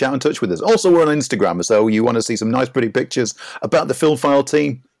 Just reach out and touch with us. Also, we're on Instagram, so you want to see some nice, pretty pictures about the Film File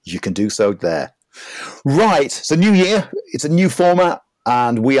team, you can do so there. Right, it's a new year, it's a new format,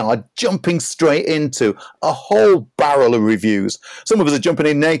 and we are jumping straight into a whole barrel of reviews. Some of us are jumping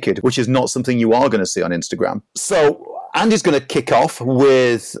in naked, which is not something you are going to see on Instagram. So Andy's going to kick off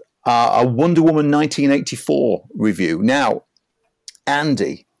with a Wonder Woman 1984 review. Now,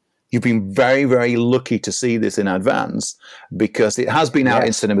 Andy, you've been very, very lucky to see this in advance, because it has been out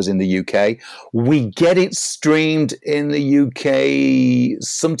in cinemas in the UK. We get it streamed in the UK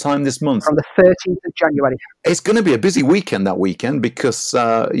sometime this month. From the 13th of January. It's going to be a busy weekend that weekend, because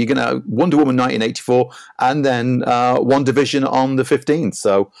you're going to Wonder Woman 1984 and then WandaVision on the 15th.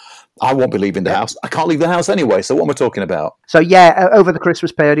 So I won't be leaving the house. I can't leave the house anyway. So what am I talking about? So yeah, over the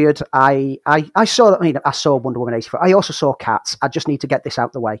Christmas period, I saw Wonder Woman 84. I also saw Cats. I just need to get this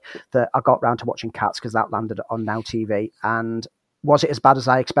out the way that I got round to watching Cats, because that landed on Now TV. And was it as bad as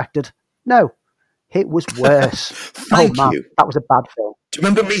I expected? No, it was worse. Thank you. That was a bad film. Do you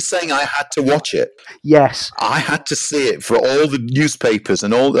remember me saying I had to watch it? Yes. I had to see it for all the newspapers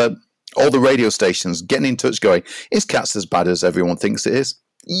and all the radio stations getting in touch going, is Cats as bad as everyone thinks it is?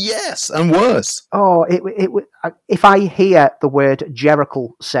 Yes, and worse. Oh, if I hear the word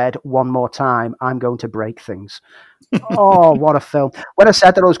Jericho said one more time, I'm going to break things. Oh, what a film. When I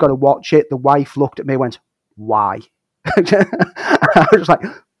said that I was going to watch it, the wife looked at me and went, why? I was like,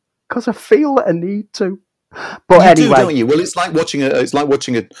 because I feel I need to. But anyway, don't you? Well, it's like watching a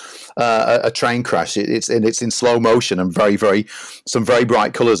train crash. It's in slow motion and some very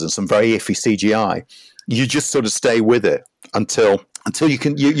bright colours and some very iffy CGI. You just sort of stay with it until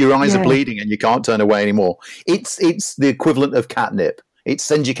your eyes are bleeding and you can't turn away anymore. It's the equivalent of catnip. It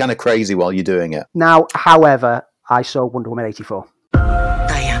sends you kind of crazy while you're doing it. Now, however, I saw Wonder Woman 84.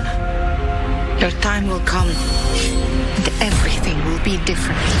 Diana, your time will come and everything will be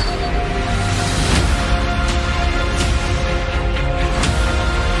different.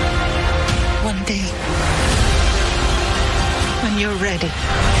 One day, when you're ready,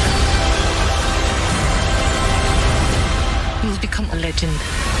 you'll become a legend.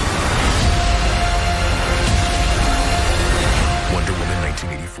 Wonder Woman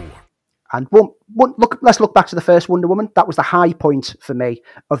 1984. And let's look back to the first Wonder Woman. That was the high point for me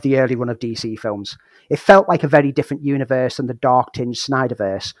of the early run of DC films. It felt like a very different universe than the dark-tinged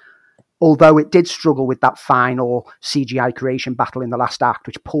Snyderverse, although it did struggle with that final CGI creation battle in the last act,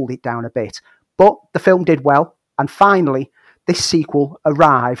 which pulled it down a bit. But the film did well, and finally, this sequel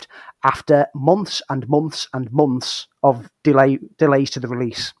arrived after months and months and months of delays to the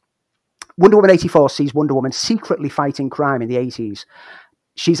release. Wonder Woman 84 sees Wonder Woman secretly fighting crime in the 80s.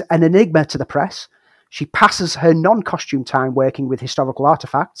 She's an enigma to the press. She passes her non-costume time working with historical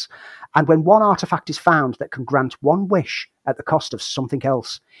artifacts, and when one artifact is found that can grant one wish at the cost of something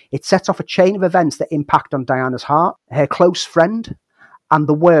else, it sets off a chain of events that impact on Diana's heart, her close friend, and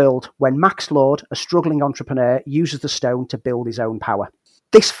the world when Max Lord, a struggling entrepreneur, uses the stone to build his own power.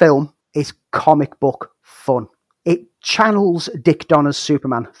 This film is comic book fun. It channels Dick Donner's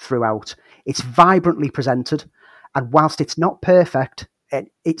Superman throughout. It's vibrantly presented, and whilst it's not perfect,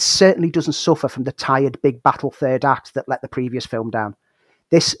 it certainly doesn't suffer from the tired big battle third act that let the previous film down.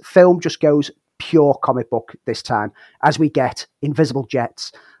 This film just goes pure comic book this time, as we get invisible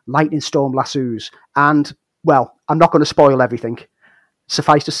jets, lightning storm lassos, and, well, I'm not going to spoil everything.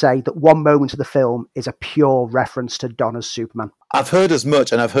 Suffice to say that one moment of the film is a pure reference to Donner's Superman. I've heard as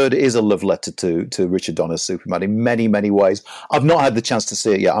much, and I've heard it is a love letter to Richard Donner's Superman in many, many ways. I've not had the chance to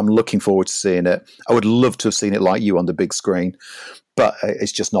see it yet. I'm looking forward to seeing it. I would love to have seen it like you on the big screen, but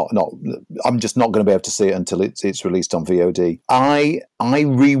it's just not. I'm just not going to be able to see it until it's released on VOD. I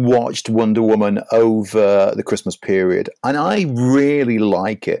rewatched Wonder Woman over the Christmas period, and I really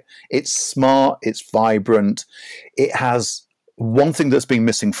like it. It's smart. It's vibrant. It has one thing that's been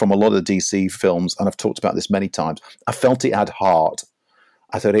missing from a lot of DC films, and I've talked about this many times. I felt it had heart.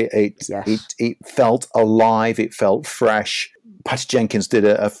 I thought it felt alive. It felt fresh. Patty Jenkins did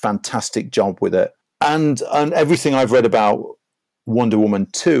a fantastic job with it, and everything I've read about Wonder Woman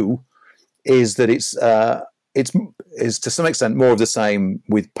 2 is that it's to some extent more of the same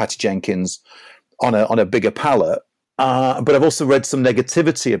with Patty Jenkins on a bigger palette. But I've also read some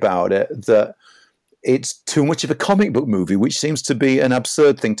negativity about it, that it's too much of a comic book movie, which seems to be an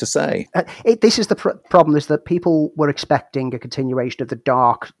absurd thing to say. This is the problem, is that people were expecting a continuation of the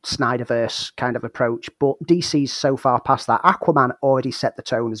dark Snyderverse kind of approach, but DC's so far past that. Aquaman already set the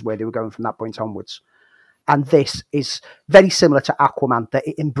tone as where they were going from that point onwards. And this is very similar to Aquaman, that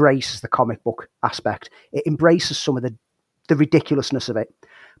it embraces the comic book aspect. It embraces some of the ridiculousness of it,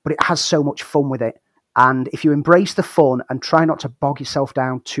 but it has so much fun with it. And if you embrace the fun and try not to bog yourself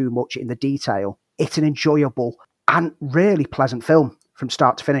down too much in the detail, it's an enjoyable and really pleasant film from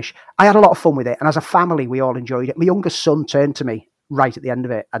start to finish. I had a lot of fun with it, and as a family, we all enjoyed it. My youngest son turned to me right at the end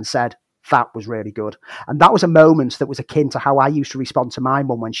of it and said, "That was really good." And that was a moment that was akin to how I used to respond to my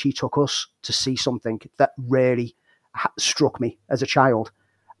mum when she took us to see something that really struck me as a child.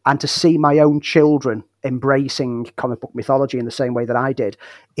 And to see my own children embracing comic book mythology in the same way that I did,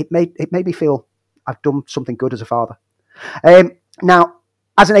 it made me feel I've done something good as a father. Now,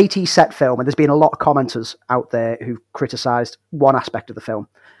 as an 80s set film, and there's been a lot of commenters out there who've criticised one aspect of the film,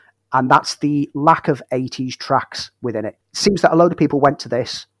 and that's the lack of 80s tracks within it. It seems that a load of people went to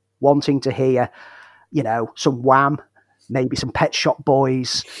this wanting to hear, some Wham, maybe some Pet Shop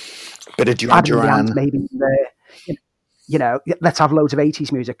Boys, bit of Duran Duran, maybe let's have loads of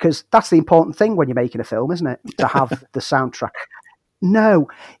 80s music, because that's the important thing when you're making a film, isn't it? To have the soundtrack. No,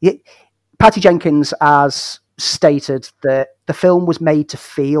 Patty Jenkins has stated that the film was made to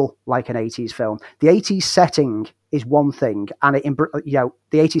feel like an 80s film. The 80s setting is one thing, and the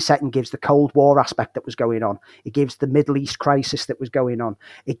 80s setting gives the Cold War aspect that was going on. It gives the Middle East crisis that was going on.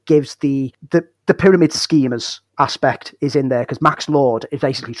 It gives the pyramid schemers aspect is in there, because Max Lord is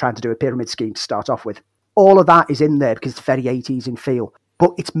basically trying to do a pyramid scheme to start off with. All of that is in there because it's very 80s in feel,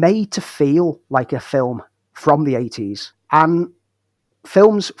 but it's made to feel like a film from the 80s. And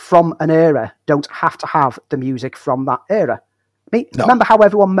films from an era don't have to have the music from that era. No. Remember how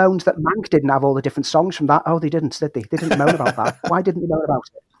everyone moaned that Mank didn't have all the different songs from that? Oh, they didn't, did they? They didn't moan about that. Why didn't they moan about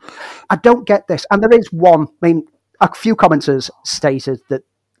it? I don't get this. And there is one, a few commenters stated that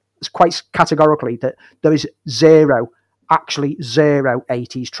quite categorically that there is zero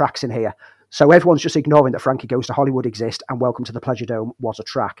 80s tracks in here. So everyone's just ignoring that Frankie Goes to Hollywood exists and Welcome to the Pleasure Dome was a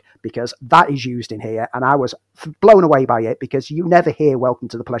track, because that is used in here, and I was blown away by it, because you never hear Welcome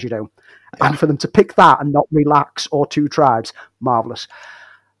to the Pleasure Dome. Yeah. And for them to pick that and not Relax or Two Tribes, marvellous.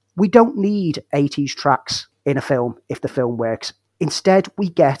 We don't need 80s tracks in a film if the film works. Instead, we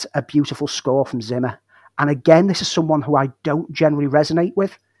get a beautiful score from Zimmer. And again, this is someone who I don't generally resonate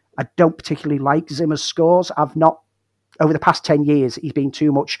with. I don't particularly like Zimmer's scores. Over the past 10 years, he's been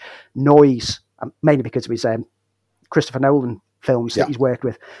too much noise, mainly because of his Christopher Nolan films that he's worked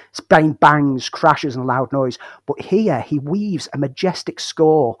with. It's bangs, crashes, and loud noise. But here, he weaves a majestic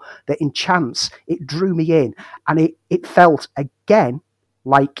score that enchants. It drew me in, and it felt, again,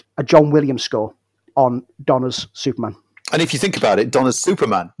 like a John Williams score on Donner's Superman. And if you think about it, Donna's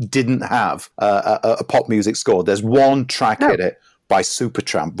Superman didn't have a pop music score. There's one track in it by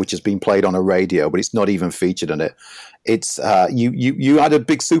Supertramp, which has been played on a radio, but it's not even featured in it. It's you had a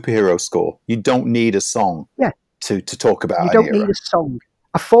big superhero score. You don't need a song to talk about. You don't need a song.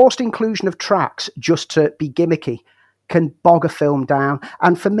 A forced inclusion of tracks just to be gimmicky can bog a film down.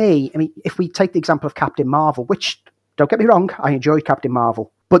 And for me, I mean, if we take the example of Captain Marvel, which, don't get me wrong, I enjoyed Captain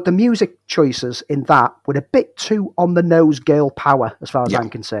Marvel, but the music choices in that were a bit too on-the-nose girl power, as far as I'm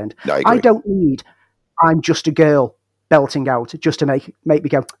concerned. No, I don't need I'm Just a Girl belting out just to make me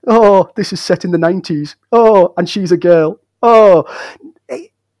go, oh, this is set in the 90s. Oh, and she's a girl. Oh,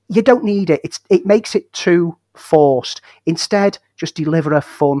 you don't need it. It makes it too forced. Instead, just deliver a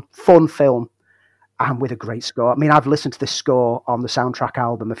fun film. And with a great score. I mean, I've listened to this score on the soundtrack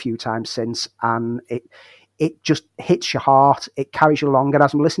album a few times since, and it just hits your heart. It carries you along. And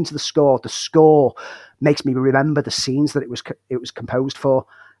as I'm listening to the score makes me remember the scenes that it was composed for,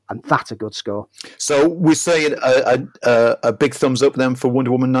 and that's a good score. So we're saying a big thumbs up then for Wonder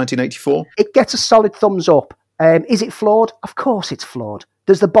Woman 1984? It gets a solid thumbs up. Is it flawed? Of course it's flawed.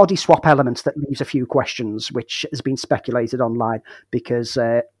 There's the body swap element that leaves a few questions, which has been speculated online, because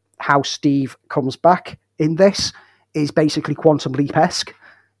how Steve comes back in this is basically Quantum Leap-esque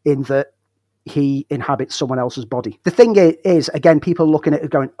in that he inhabits someone else's body. The thing is, again, people looking at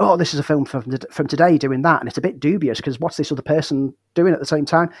it going, oh, this is a film from today doing that, and it's a bit dubious because what's this other person doing at the same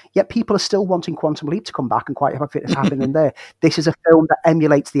time? Yet people are still wanting Quantum Leap to come back and quite happy it's happening there. This is a film that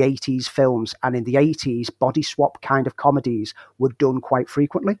emulates the 80s films, and in the 80s, body swap kind of comedies were done quite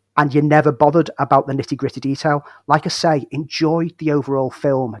frequently, and you never bothered about the nitty-gritty detail. Like I say, enjoy the overall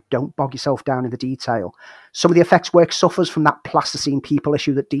film. Don't bog yourself down in the detail. Some of the effects work suffers from that plasticine people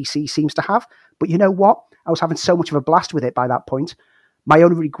issue that DC seems to have. But you know what? I was having so much of a blast with it by that point. My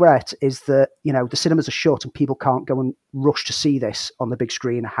only regret is that, the cinemas are shut and people can't go and rush to see this on the big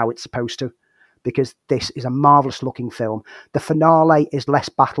screen how it's supposed to, because this is a marvellous looking film. The finale is less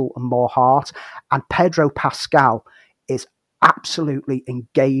battle and more heart. And Pedro Pascal is absolutely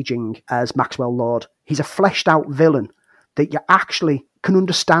engaging as Maxwell Lord. He's a fleshed out villain that you actually can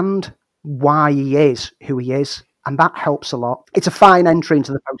understand why he is who he is, and that helps a lot. It's a fine entry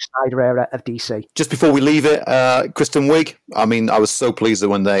into the post-Snyder era of DC. Just before we leave it, Kristen Wiig, I mean, I was so pleased that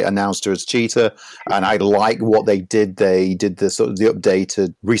when they announced her as Cheetah, and I like what they did. They did the sort of the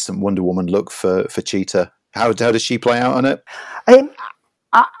updated recent Wonder Woman look for Cheetah. How does she play out on it?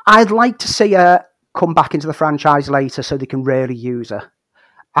 I'd like to see her come back into the franchise later so they can really use her.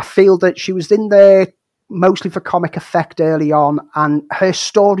 I feel that she was in there mostly for comic effect early on, and her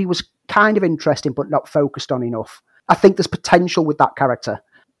story was kind of interesting but not focused on enough. I think there's potential with that character,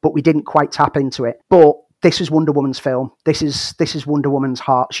 but we didn't quite tap into it. But this is Wonder Woman's film. This is Wonder Woman's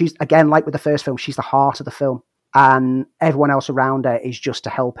heart. She's, again, like with the first film, she's the heart of the film, and everyone else around her is just to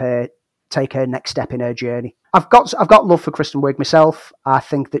help her take her next step in her journey. I've got love for Kristen Wiig myself. I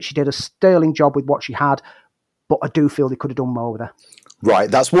think that she did a sterling job with what she had, but I do feel they could have done more with her.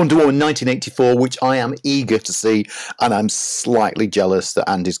 Right, that's Wonder Woman 1984, which I am eager to see, and I'm slightly jealous that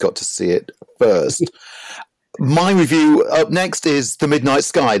Andy's got to see it first. My review up next is The Midnight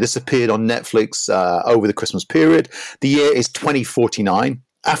Sky. This appeared on Netflix over the Christmas period. The year is 2049.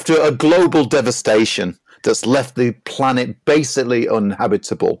 After a global devastation that's left the planet basically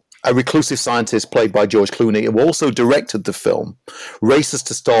uninhabitable, a reclusive scientist played by George Clooney, who also directed the film, races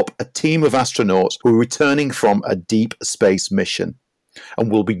to stop a team of astronauts who are returning from a deep space mission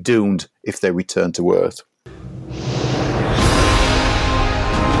and will be doomed if they return to Earth.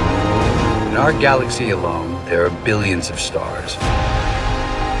 In our galaxy alone, there are billions of stars.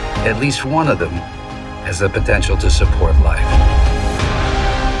 At least one of them has the potential to support life.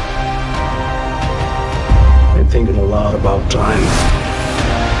 Been thinking a lot about time.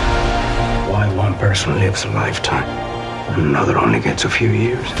 Why one person lives a lifetime and another only gets a few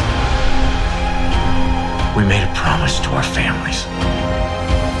years. We made a promise to our families.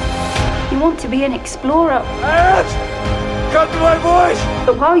 You want to be an explorer. Cut to my voice!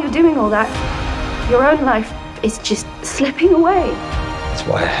 But while you're doing all that, your own life is just slipping away. That's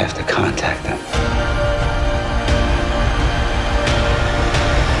why I have to contact them.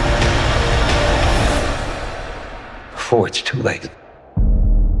 Before it's too late.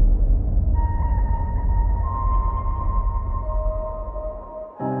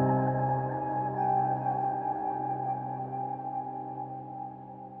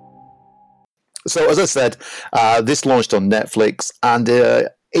 So, as I said, this launched on Netflix, and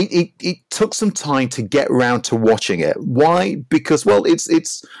it took some time to get around to watching it. Why? Because, well,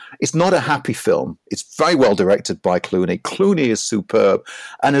 it's not a happy film. It's very well directed by Clooney. Clooney is superb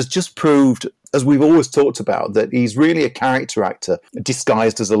and has just proved as we've always talked about, that he's really a character actor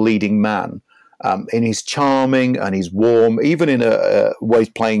disguised as a leading man. And he's charming and he's warm, even in a way he's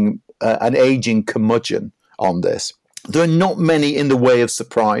playing an aging curmudgeon on this. There are not many in the way of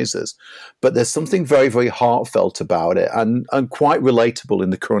surprises, but there's something very, very heartfelt about it and quite relatable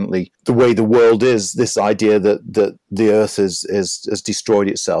in the way the world is, this idea that the earth has destroyed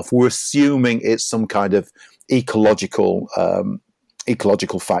itself. We're assuming it's some kind of ecological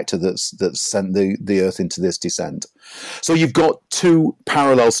factor that's sent the earth into this descent. So you've got two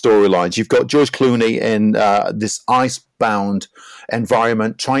parallel storylines. You've got George Clooney in this ice-bound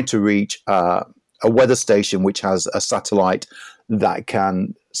environment trying to reach a weather station which has a satellite that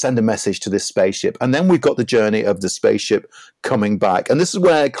can send a message to this spaceship. And then we've got the journey of the spaceship coming back. And this is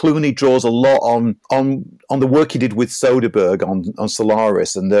where Clooney draws a lot on the work he did with Soderbergh on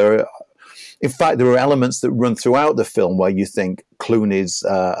Solaris. And there are elements that run throughout the film where you think Clooney's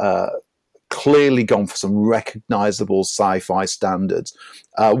clearly gone for some recognizable sci-fi standards.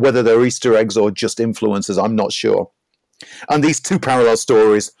 Whether they're Easter eggs or just influences, I'm not sure. And these two parallel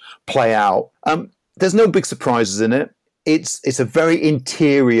stories play out. There's no big surprises in it. It's a very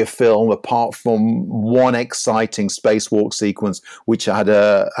interior film, apart from one exciting spacewalk sequence, which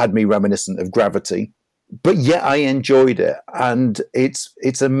had me reminiscent of Gravity. But yet I enjoyed it, and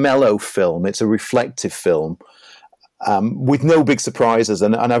it's a mellow film. It's a reflective film with no big surprises.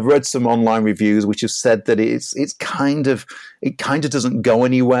 And I've read some online reviews which have said that it kind of doesn't go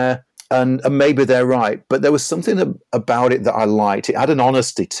anywhere. And maybe they're right, but there was something about it that I liked. It had an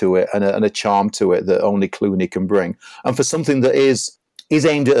honesty to it and a charm to it that only Clooney can bring. And for something that is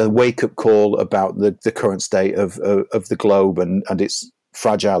aimed at a wake-up call about the current state of the globe and its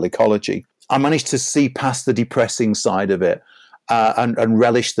fragile ecology, I managed to see past the depressing side of it and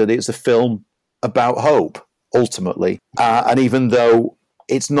relish that it's a film about hope, ultimately. And even though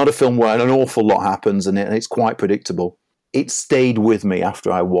it's not a film where an awful lot happens and it's quite predictable, it stayed with me after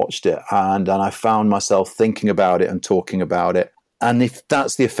I watched it, and I found myself thinking about it and talking about it. And if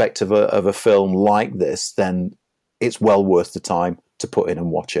that's the effect of a film like this, then it's well worth the time to put in and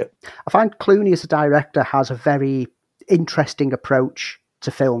watch it. I find Clooney as a director has a very interesting approach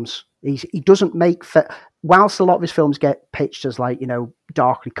to films. He doesn't make... Whilst a lot of his films get pitched as like,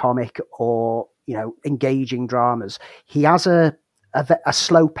 darkly comic or, engaging dramas, he has a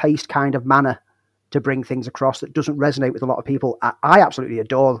slow-paced kind of manner to bring things across that doesn't resonate with a lot of people. I absolutely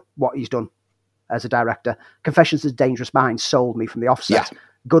adore what he's done as a director. Confessions of a Dangerous Mind sold me from the offset. Yeah.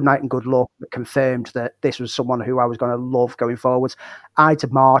 Good Night and Good Luck confirmed that this was someone who I was going to love going forwards. Ides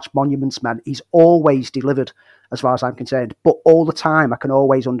of March, Monuments Men, he's always delivered as far as I'm concerned. But all the time, I can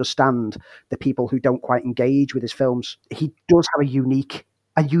always understand the people who don't quite engage with his films. He does have a unique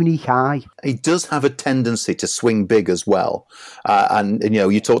eye. He does have a tendency to swing big as well. And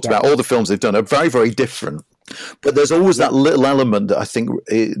you talked about all the films they've done are very, very different. But there's always that little element that I think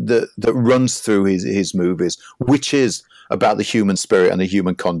that runs through his movies, which is about the human spirit and the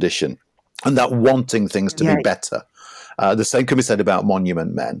human condition and that wanting things to be better. The same can be said about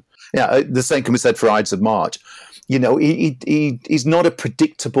Monument Men. Yeah, the same can be said for Ides of March. He's not a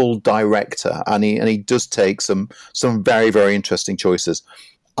predictable director, and he does take some very, very interesting choices.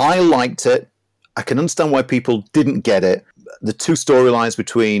 I liked it. I can understand why people didn't get it. The two storylines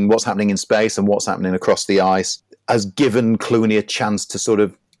between what's happening in space and what's happening across the ice has given Clooney a chance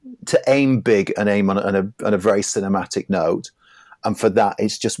to aim big and aim on a very cinematic note. And for that,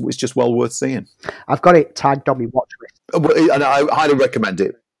 it's just well worth seeing. I've got it tagged on my watch list, and I highly recommend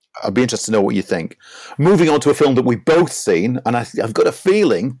it. I'd be interested to know what you think. Moving on to a film that we've both seen, and I've got a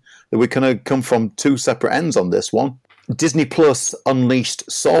feeling that we're going to come from two separate ends on this one. Disney Plus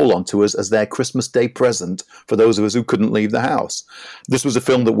unleashed Soul onto us as their Christmas Day present for those of us who couldn't leave the house. This was a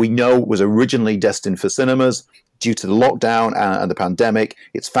film that we know was originally destined for cinemas. Due to the lockdown and the pandemic,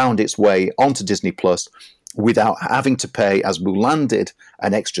 it's found its way onto Disney Plus without having to pay, as Mulan did,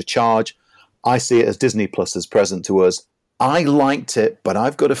 an extra charge. I see it as Disney Plus's present to us. I liked it, but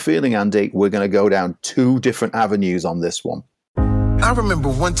I've got a feeling, Andy, we're going to go down two different avenues on this one. I remember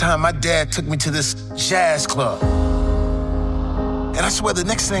one time my dad took me to this jazz club. And I swear the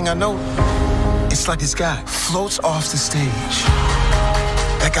next thing I know, it's like this guy floats off the stage.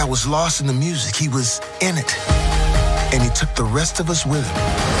 That guy was lost in the music. He was in it. And he took the rest of us with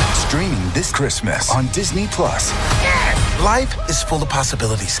him. Streaming this Christmas on Disney Plus. Yes! Life is full of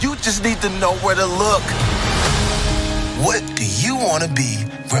possibilities. You just need to know where to look. What do you want to be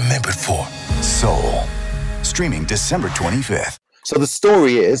remembered for? Soul. Streaming December 25th. So the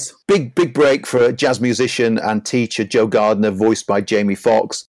story is, big break for jazz musician and teacher Joe Gardner, voiced by Jamie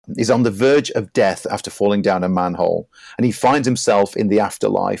Foxx. is on the verge of death after falling down a manhole, and he finds himself in the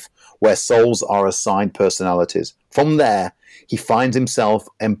afterlife where souls are assigned personalities. From there, he finds himself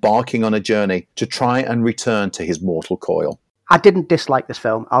embarking on a journey to try and return to his mortal coil. I didn't dislike this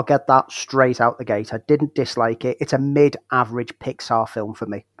film. I'll get that straight out the gate. I didn't dislike it. It's a mid-average Pixar film for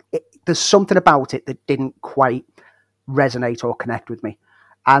me. There's something about it that didn't quite resonate or connect with me.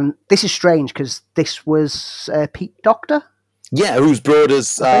 And this is strange because this was Pete Docter. Yeah, who's brought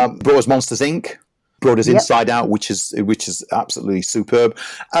us Monsters Inc., brought us Inside Out, which is absolutely superb,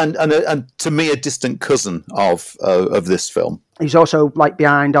 and to me a distant cousin of this film. He's also like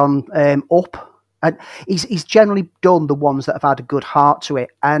behind on Up, and he's generally done the ones that have had a good heart to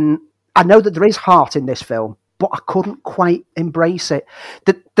it. And I know that there is heart in this film, but I couldn't quite embrace it.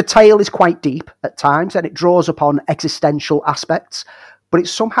 The tale is quite deep at times, and it draws upon existential aspects, but it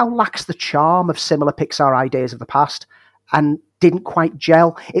somehow lacks the charm of similar Pixar ideas of the past and didn't quite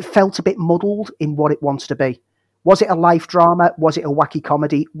gel. It felt a bit muddled in what it wants to be. Was it a life drama? Was it a wacky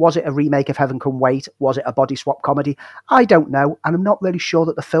comedy? Was it a remake of Heaven Can Wait? Was it a body swap comedy? I don't know, and I'm not really sure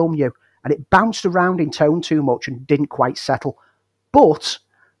that the film knew, and it bounced around in tone too much and didn't quite settle. But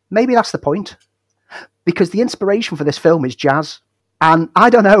maybe that's the point, because the inspiration for this film is jazz. And I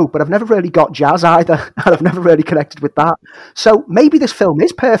don't know, but I've never really got jazz either, and I've never really connected with that. So maybe this film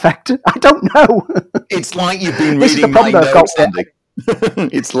is perfect. I don't know. It's like you've been reading my notes, Andy.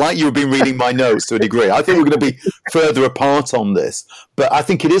 It's like you've been reading my notes to a degree. I think we're going to be further apart on this, but I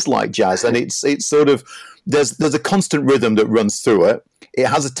think it is like jazz, and it's sort of there's a constant rhythm that runs through it. It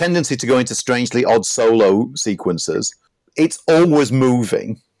has a tendency to go into strangely odd solo sequences. It's always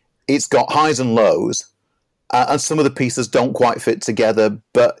moving. It's got highs and lows. And some of the pieces don't quite fit together,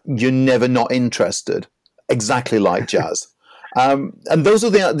 but you're never not interested. Exactly like jazz. And those are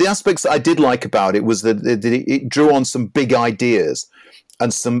the aspects that I did like about it, was that it drew on some big ideas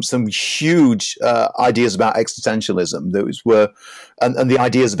and some huge ideas about existentialism. Those were, and the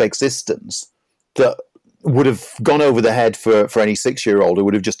ideas of existence that would have gone over the head for any 6-year-old who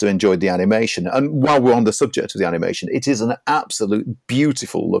would have just enjoyed the animation. And while we're on the subject of the animation, it is an absolute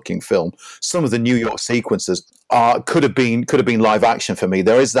beautiful looking film. Some of the New York sequences could have been live action for me.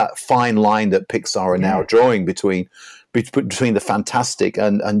 There is that fine line that Pixar are now drawing between the fantastic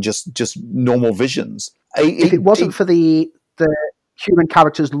and just normal visions. If it wasn't for the human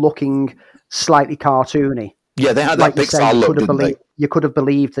characters looking slightly cartoony, yeah, they had that Pixar look, didn't they? You could have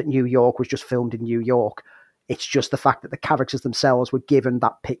believed that New York was just filmed in New York. It's just the fact that the characters themselves were given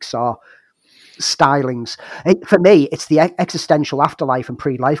that Pixar stylings. For me, it's the existential afterlife and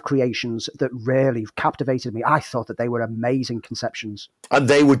pre-life creations that really captivated me. I thought that they were amazing conceptions. And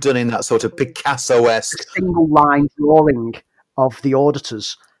they were done in that sort of Picasso-esque... single line drawing of the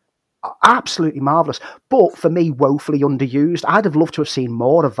auditors. Absolutely marvellous. But for me, woefully underused. I'd have loved to have seen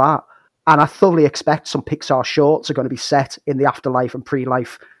more of that. And I thoroughly expect some Pixar shorts are going to be set in the afterlife and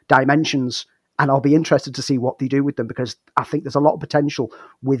pre-life dimensions. And I'll be interested to see what they do with them, because I think there's a lot of potential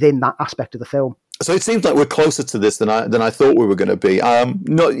within that aspect of the film. So it seems like we're closer to this than I thought we were going to be.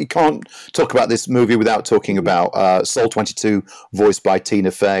 No, you can't talk about this movie without talking about Soul 22, voiced by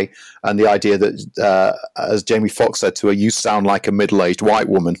Tina Fey, and the idea that, as Jamie Foxx said to her, "You sound like a middle-aged white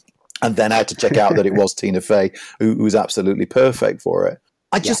woman," and then I had to check out that it was Tina Fey who was absolutely perfect for it.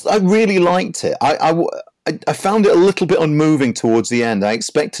 I really liked it. I found it a little bit unmoving towards the end. I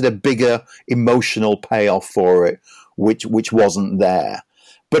expected a bigger emotional payoff for it, which wasn't there.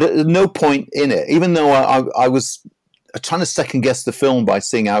 But at no point in it, even though I was trying to second guess the film by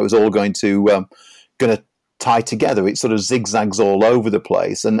seeing how it was all going to tie together, it sort of zigzags all over the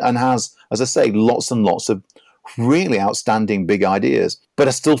place and has, as I say, lots and lots of really outstanding big ideas. But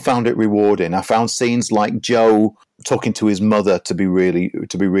I still found it rewarding. I found scenes like Joe talking to his mother to be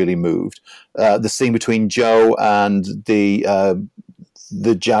really moved. The scene between Joe and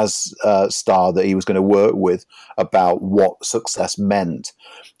the jazz star that he was going to work with about what success meant.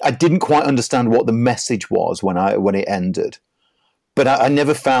 I didn't quite understand what the message was when it ended, but I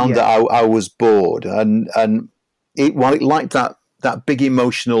never found that I was bored. And it liked that big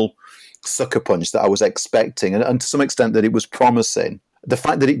emotional sucker punch that I was expecting, and to some extent that it was promising. The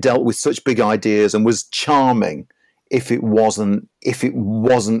fact that it dealt with such big ideas and was charming, if it wasn't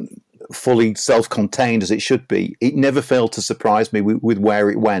fully self-contained as it should be, it never failed to surprise me with where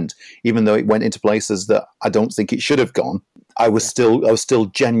it went. Even though it went into places that I don't think it should have gone, I was still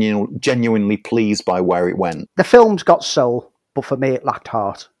genuinely pleased by where it went. The film's got soul, but for me it lacked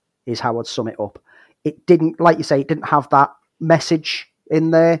heart, is how I'd sum it up. It didn't, like you say, it didn't have that message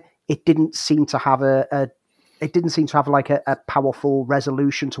in there. It didn't seem to have a It didn't seem to have like a powerful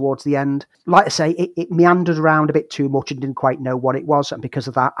resolution towards the end. Like I say, it meandered around a bit too much and didn't quite know what it was. And because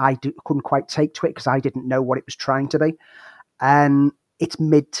of that, I couldn't quite take to it because I didn't know what it was trying to be. And it's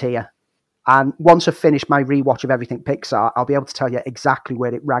mid-tier. And once I've finished my rewatch of everything Pixar, I'll be able to tell you exactly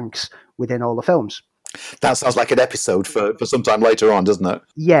where it ranks within all the films. That sounds like an episode for some time later on, doesn't it?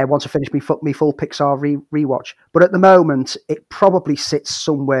 Yeah, once I finish me full Pixar rewatch. But at the moment, it probably sits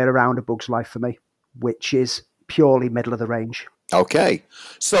somewhere around A Bug's Life for me, which is purely middle of the range. Okay,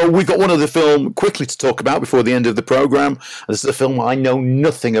 so we've got one other film quickly to talk about before the end of the programme. This is a film I know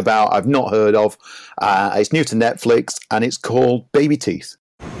nothing about, I've not heard of. It's new to Netflix, and it's called Baby Teeth.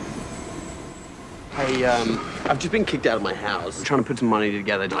 Hey, I've just been kicked out of my house. I'm trying to put some money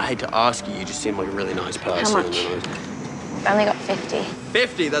together. I hate to ask you, you just seem like a really nice person. How much? I only got 50.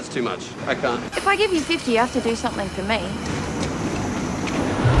 50? That's too much. I can't. If I give you 50, you have to do something for me.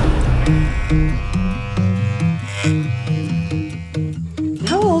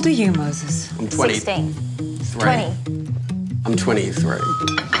 How old are you, Moses? I'm 20. 16. 20. I'm 23.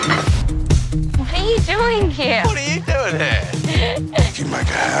 What are you doing here? What are you doing here? You make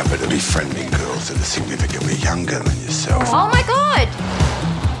a habit of befriending girls that are significantly younger than yourself. Oh my God!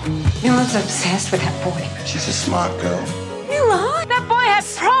 Mila's obsessed with that boy. She's a smart girl. Mila, that boy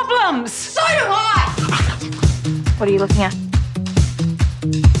has problems. So do I! What are you looking at?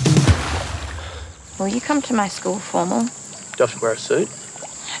 Will you come to my school formal? Do I have to wear a suit?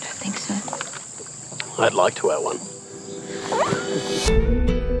 I don't think so. I'd like to wear one.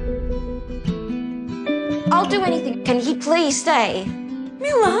 I'll do anything. Can he please stay?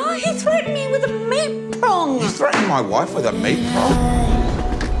 Mila, he threatened me with a meat prong. You threatened my wife with a meat prong?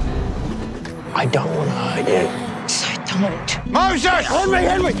 I don't want to hurt you. So don't. Moses!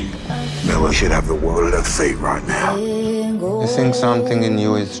 Henry! Mila should have the world at her feet right now. You think something in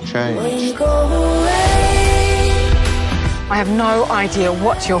you has changed? I have no idea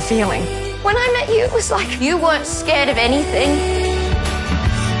what you're feeling. When I met you, it was like you weren't scared of anything.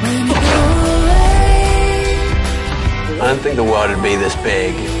 I don't think the world would be this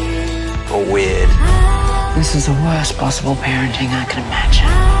big or weird. This is the worst possible parenting I can imagine.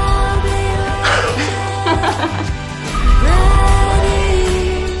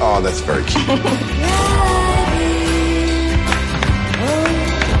 Oh, that's very cute.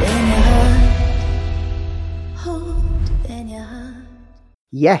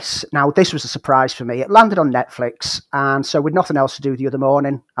 Yes, now this was a surprise for me. It landed on Netflix, and so with nothing else to do the other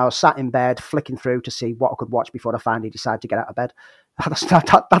morning, I was sat in bed flicking through to see what I could watch before I finally decided to get out of bed.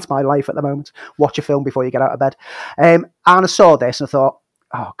 That's my life at the moment. Watch a film before you get out of bed. And I saw this and I thought,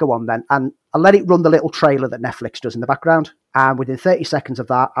 oh, go on then. And I let it run the little trailer that Netflix does in the background. And within 30 seconds of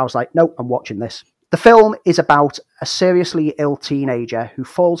that, I was like, nope, I'm watching this. The film is about a seriously ill teenager who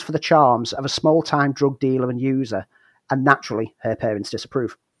falls for the charms of a small-time drug dealer and user, and naturally, her parents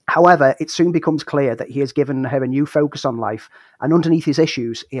disapprove. However, it soon becomes clear that he has given her a new focus on life, and underneath his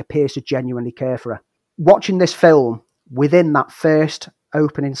issues, he appears to genuinely care for her. Watching this film, within that first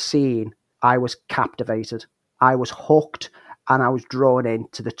opening scene, I was captivated. I was hooked, and I was drawn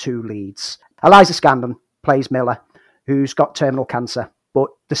into the two leads. Eliza Scanlon plays Mila, who's got terminal cancer, but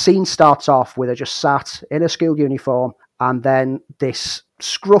the scene starts off with her just sat in a school uniform, and then this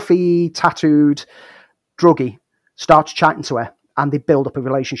scruffy, tattooed druggie starts chatting to her, and they build up a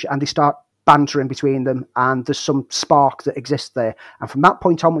relationship, and they start bantering between them, and there's some spark that exists there. And from that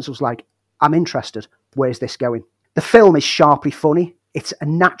point onwards, I was like, I'm interested. Where's this going? The film is sharply funny. It's a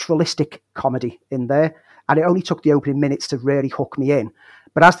naturalistic comedy in there, and it only took the opening minutes to really hook me in.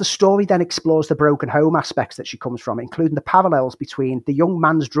 But as the story then explores the broken home aspects that she comes from, including the parallels between the young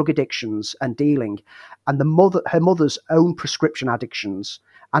man's drug addictions and dealing, and her mother's own prescription addictions,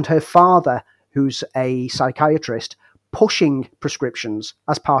 and her father, who's a psychiatrist, pushing prescriptions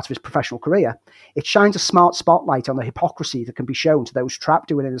as part of his professional career, it shines a smart spotlight on the hypocrisy that can be shown to those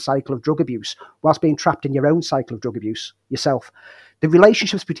trapped within a cycle of drug abuse, whilst being trapped in your own cycle of drug abuse yourself. The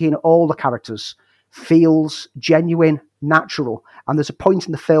relationships between all the characters feels genuine, natural, and there's a point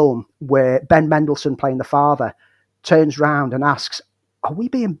in the film where Ben Mendelsohn, playing the father, turns round and asks, are we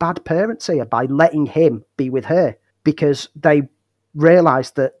being bad parents here by letting him be with her? Because they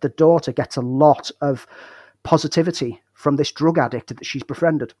realise that the daughter gets a lot of positivity from this drug addict that she's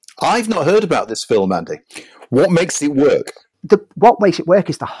befriended. I've not heard about this film, Andy. What makes it work? What makes it work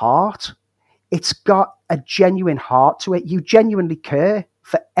is the heart. It's got a genuine heart to it. You genuinely care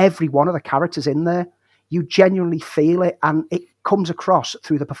for every one of the characters in there. You genuinely feel it, and it comes across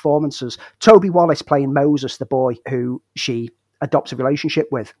through the performances. Toby Wallace playing Moses, the boy who she adopts a relationship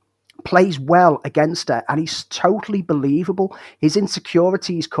with. plays well against her, and he's totally believable. His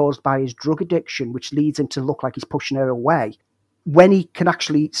insecurity is caused by his drug addiction, which leads him to look like he's pushing her away. When he can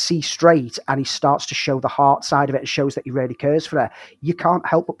actually see straight and he starts to show the heart side of it and shows that he really cares for her, you can't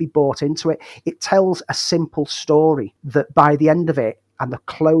help but be bought into it. It tells a simple story that by the end of it and the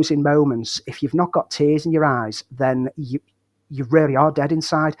closing moments, if you've not got tears in your eyes, then you really are dead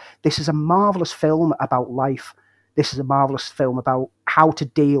inside. This is a marvellous film about life. This is a marvellous film about how to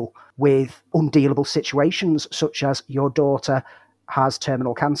deal with undealable situations, such as your daughter has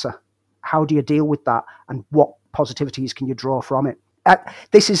terminal cancer. How do you deal with that? And what positivities can you draw from it?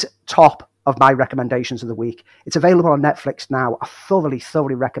 This is top of my recommendations of the week. It's available on Netflix now. I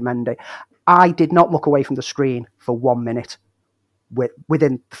thoroughly recommend it. I did not look away from the screen for 1 minute.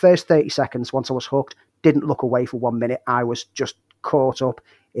 Within the first 30 seconds, once I was hooked, didn't look away for 1 minute. I was just caught up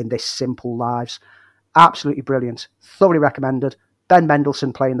in this simple lives. Absolutely brilliant. Thoroughly recommended. Ben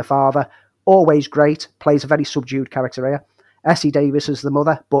Mendelsohn playing the father. Always great. Plays a very subdued character here. Essie Davis as the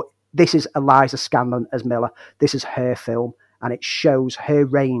mother, but this is Eliza Scanlon as Miller. This is her film, and it shows her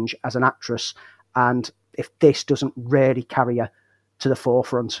range as an actress. And if this doesn't really carry her to the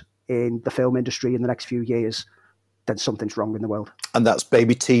forefront in the film industry in the next few years, then something's wrong in the world. And that's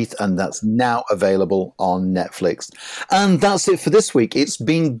Baby Teeth, and that's now available on Netflix. And that's it for this week. It's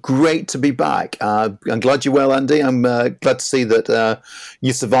been great to be back. I'm glad you're well, Andy. I'm glad to see that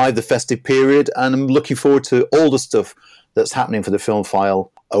you survived the festive period, and I'm looking forward to all the stuff that's happening for the Film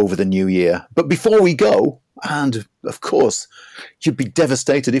File over the new year. But before we go, and of course, you'd be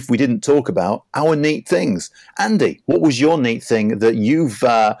devastated if we didn't talk about our neat things. Andy, what was your neat thing that you've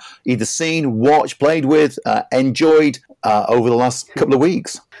either seen, watched, played with, enjoyed over the last couple of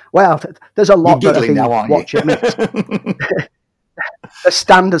weeks? Well, there's a lot that I've been now, watching. The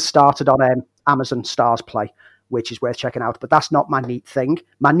Stand has started on Amazon Stars Play, which is worth checking out. But that's not my neat thing.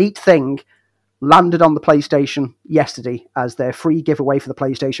 My neat thing landed on the PlayStation yesterday as their free giveaway for the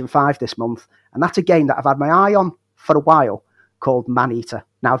PlayStation 5 this month. And that's a game that I've had my eye on for a while called Maneater.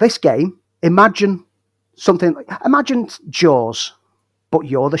 Now, this game, imagine Jaws, but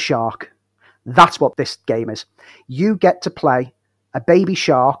you're the shark. That's what this game is. You get to play a baby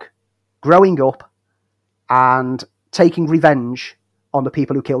shark growing up and taking revenge on the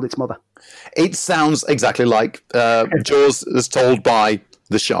people who killed its mother. It sounds exactly like Jaws as told by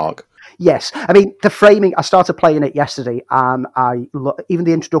the shark. Yes. I mean, the framing, I started playing it yesterday, and even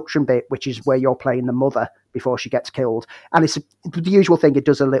the introduction bit, which is where you're playing the mother before she gets killed, and it's the usual thing. It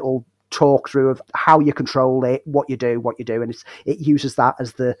does a little talk through of how you control it, what you do, and it uses that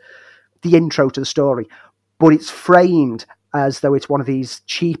as the intro to the story. But it's framed as though it's one of these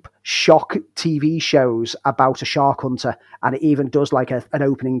cheap shock TV shows about a shark hunter, and it even does like an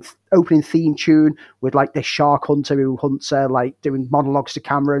opening theme tune with like this shark hunter who hunts her, like doing monologues to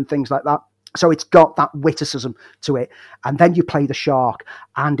camera and things like that. So it's got that witticism to it. And then you play the shark,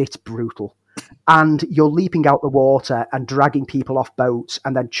 and it's brutal. And you're leaping out the water and dragging people off boats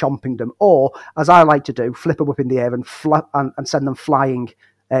and then chomping them, or as I like to do, flip them up in the air and send them flying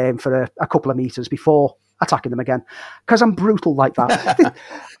for a couple of meters before attacking them again, because I'm brutal like that.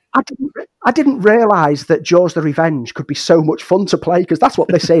 I didn't realise that Jaws the Revenge could be so much fun to play, because that's what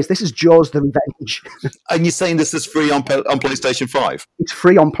this is. This is Jaws the Revenge. And you're saying this is free on PlayStation 5? It's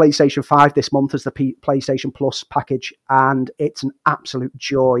free on PlayStation 5 this month as the PlayStation Plus package, and it's an absolute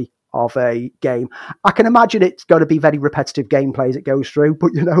joy of a game. I can imagine it's going to be very repetitive gameplay as it goes through,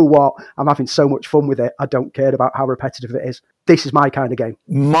 but you know what? I'm having so much fun with it. I don't care about how repetitive it is. This is my kind of game.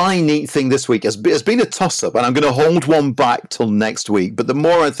 My neat thing this week has been a toss-up, and I'm going to hold one back till next week. But the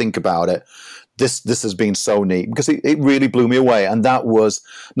more I think about it, this has been so neat, because it really blew me away. And that was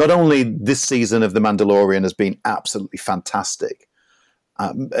not only this season of The Mandalorian has been absolutely fantastic.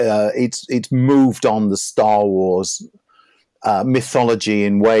 It's moved on the Star Wars mythology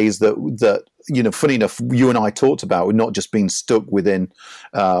in ways that you know, funny enough, you and I talked about. We're not just being stuck within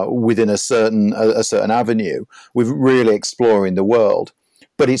a certain avenue. We're really exploring the world.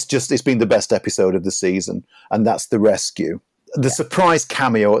 But it's been the best episode of the season, and that's The Rescue. The surprise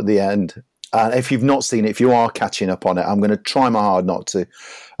cameo at the end. If you've not seen it, if you are catching up on it, I'm going to try my hard not to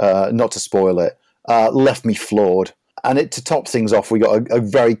spoil it. Left me floored. And to top things off, we got a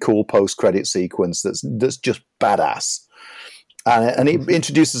very cool post-credit sequence that's just badass. And it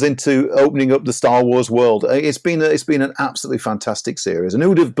introduces into opening up the Star Wars world. It's been an absolutely fantastic series, and who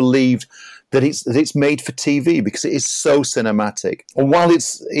would have believed that it's made for TV, because it is so cinematic. And while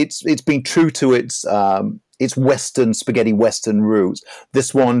it's been true to its Western spaghetti Western roots,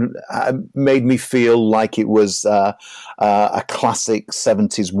 this one made me feel like it was a classic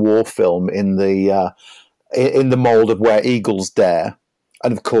 70s war film in the mold of Where Eagles Dare.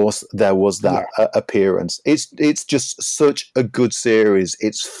 And of course, there was that appearance. It's just such a good series.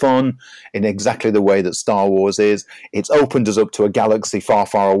 It's fun in exactly the way that Star Wars is. It's opened us up to a galaxy far,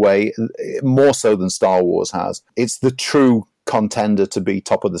 far away, more so than Star Wars has. It's the true contender to be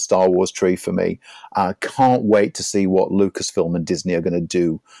top of the Star Wars tree for me. I can't wait to see what Lucasfilm and Disney are going to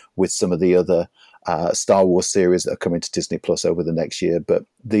do with some of the other Star Wars series that are coming to Disney Plus over the next year. But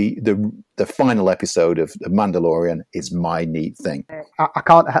the final episode of The Mandalorian is my neat thing. I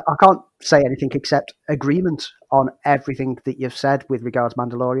can't say anything except agreement on everything that you've said with regards to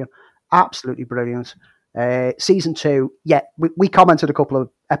Mandalorian. Absolutely brilliant. Season 2, we commented a couple of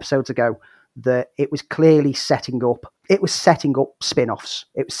episodes ago that it was clearly setting up spin-offs.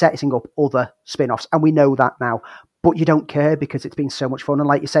 It was setting up other spin-offs, and we know that now. But you don't care because it's been so much fun. And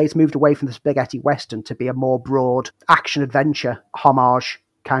like you say, it's moved away from the spaghetti western to be a more broad action-adventure homage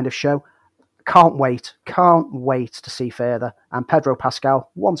kind of show. Can't wait to see further. And Pedro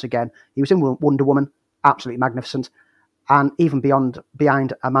Pascal, once again, he was in Wonder Woman, absolutely magnificent. And even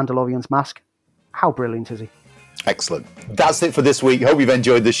behind a Mandalorian's mask, how brilliant is he? Excellent. That's it for this week. Hope you've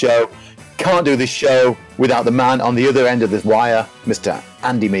enjoyed the show. Can't do this show without the man on the other end of this wire, Mr.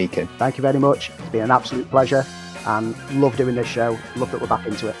 Andy Meakin. Thank you very much. It's been an absolute pleasure. And love doing this show. Love that we're back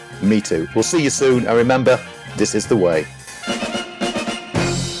into it. Me too. We'll see you soon. And remember, this is the way.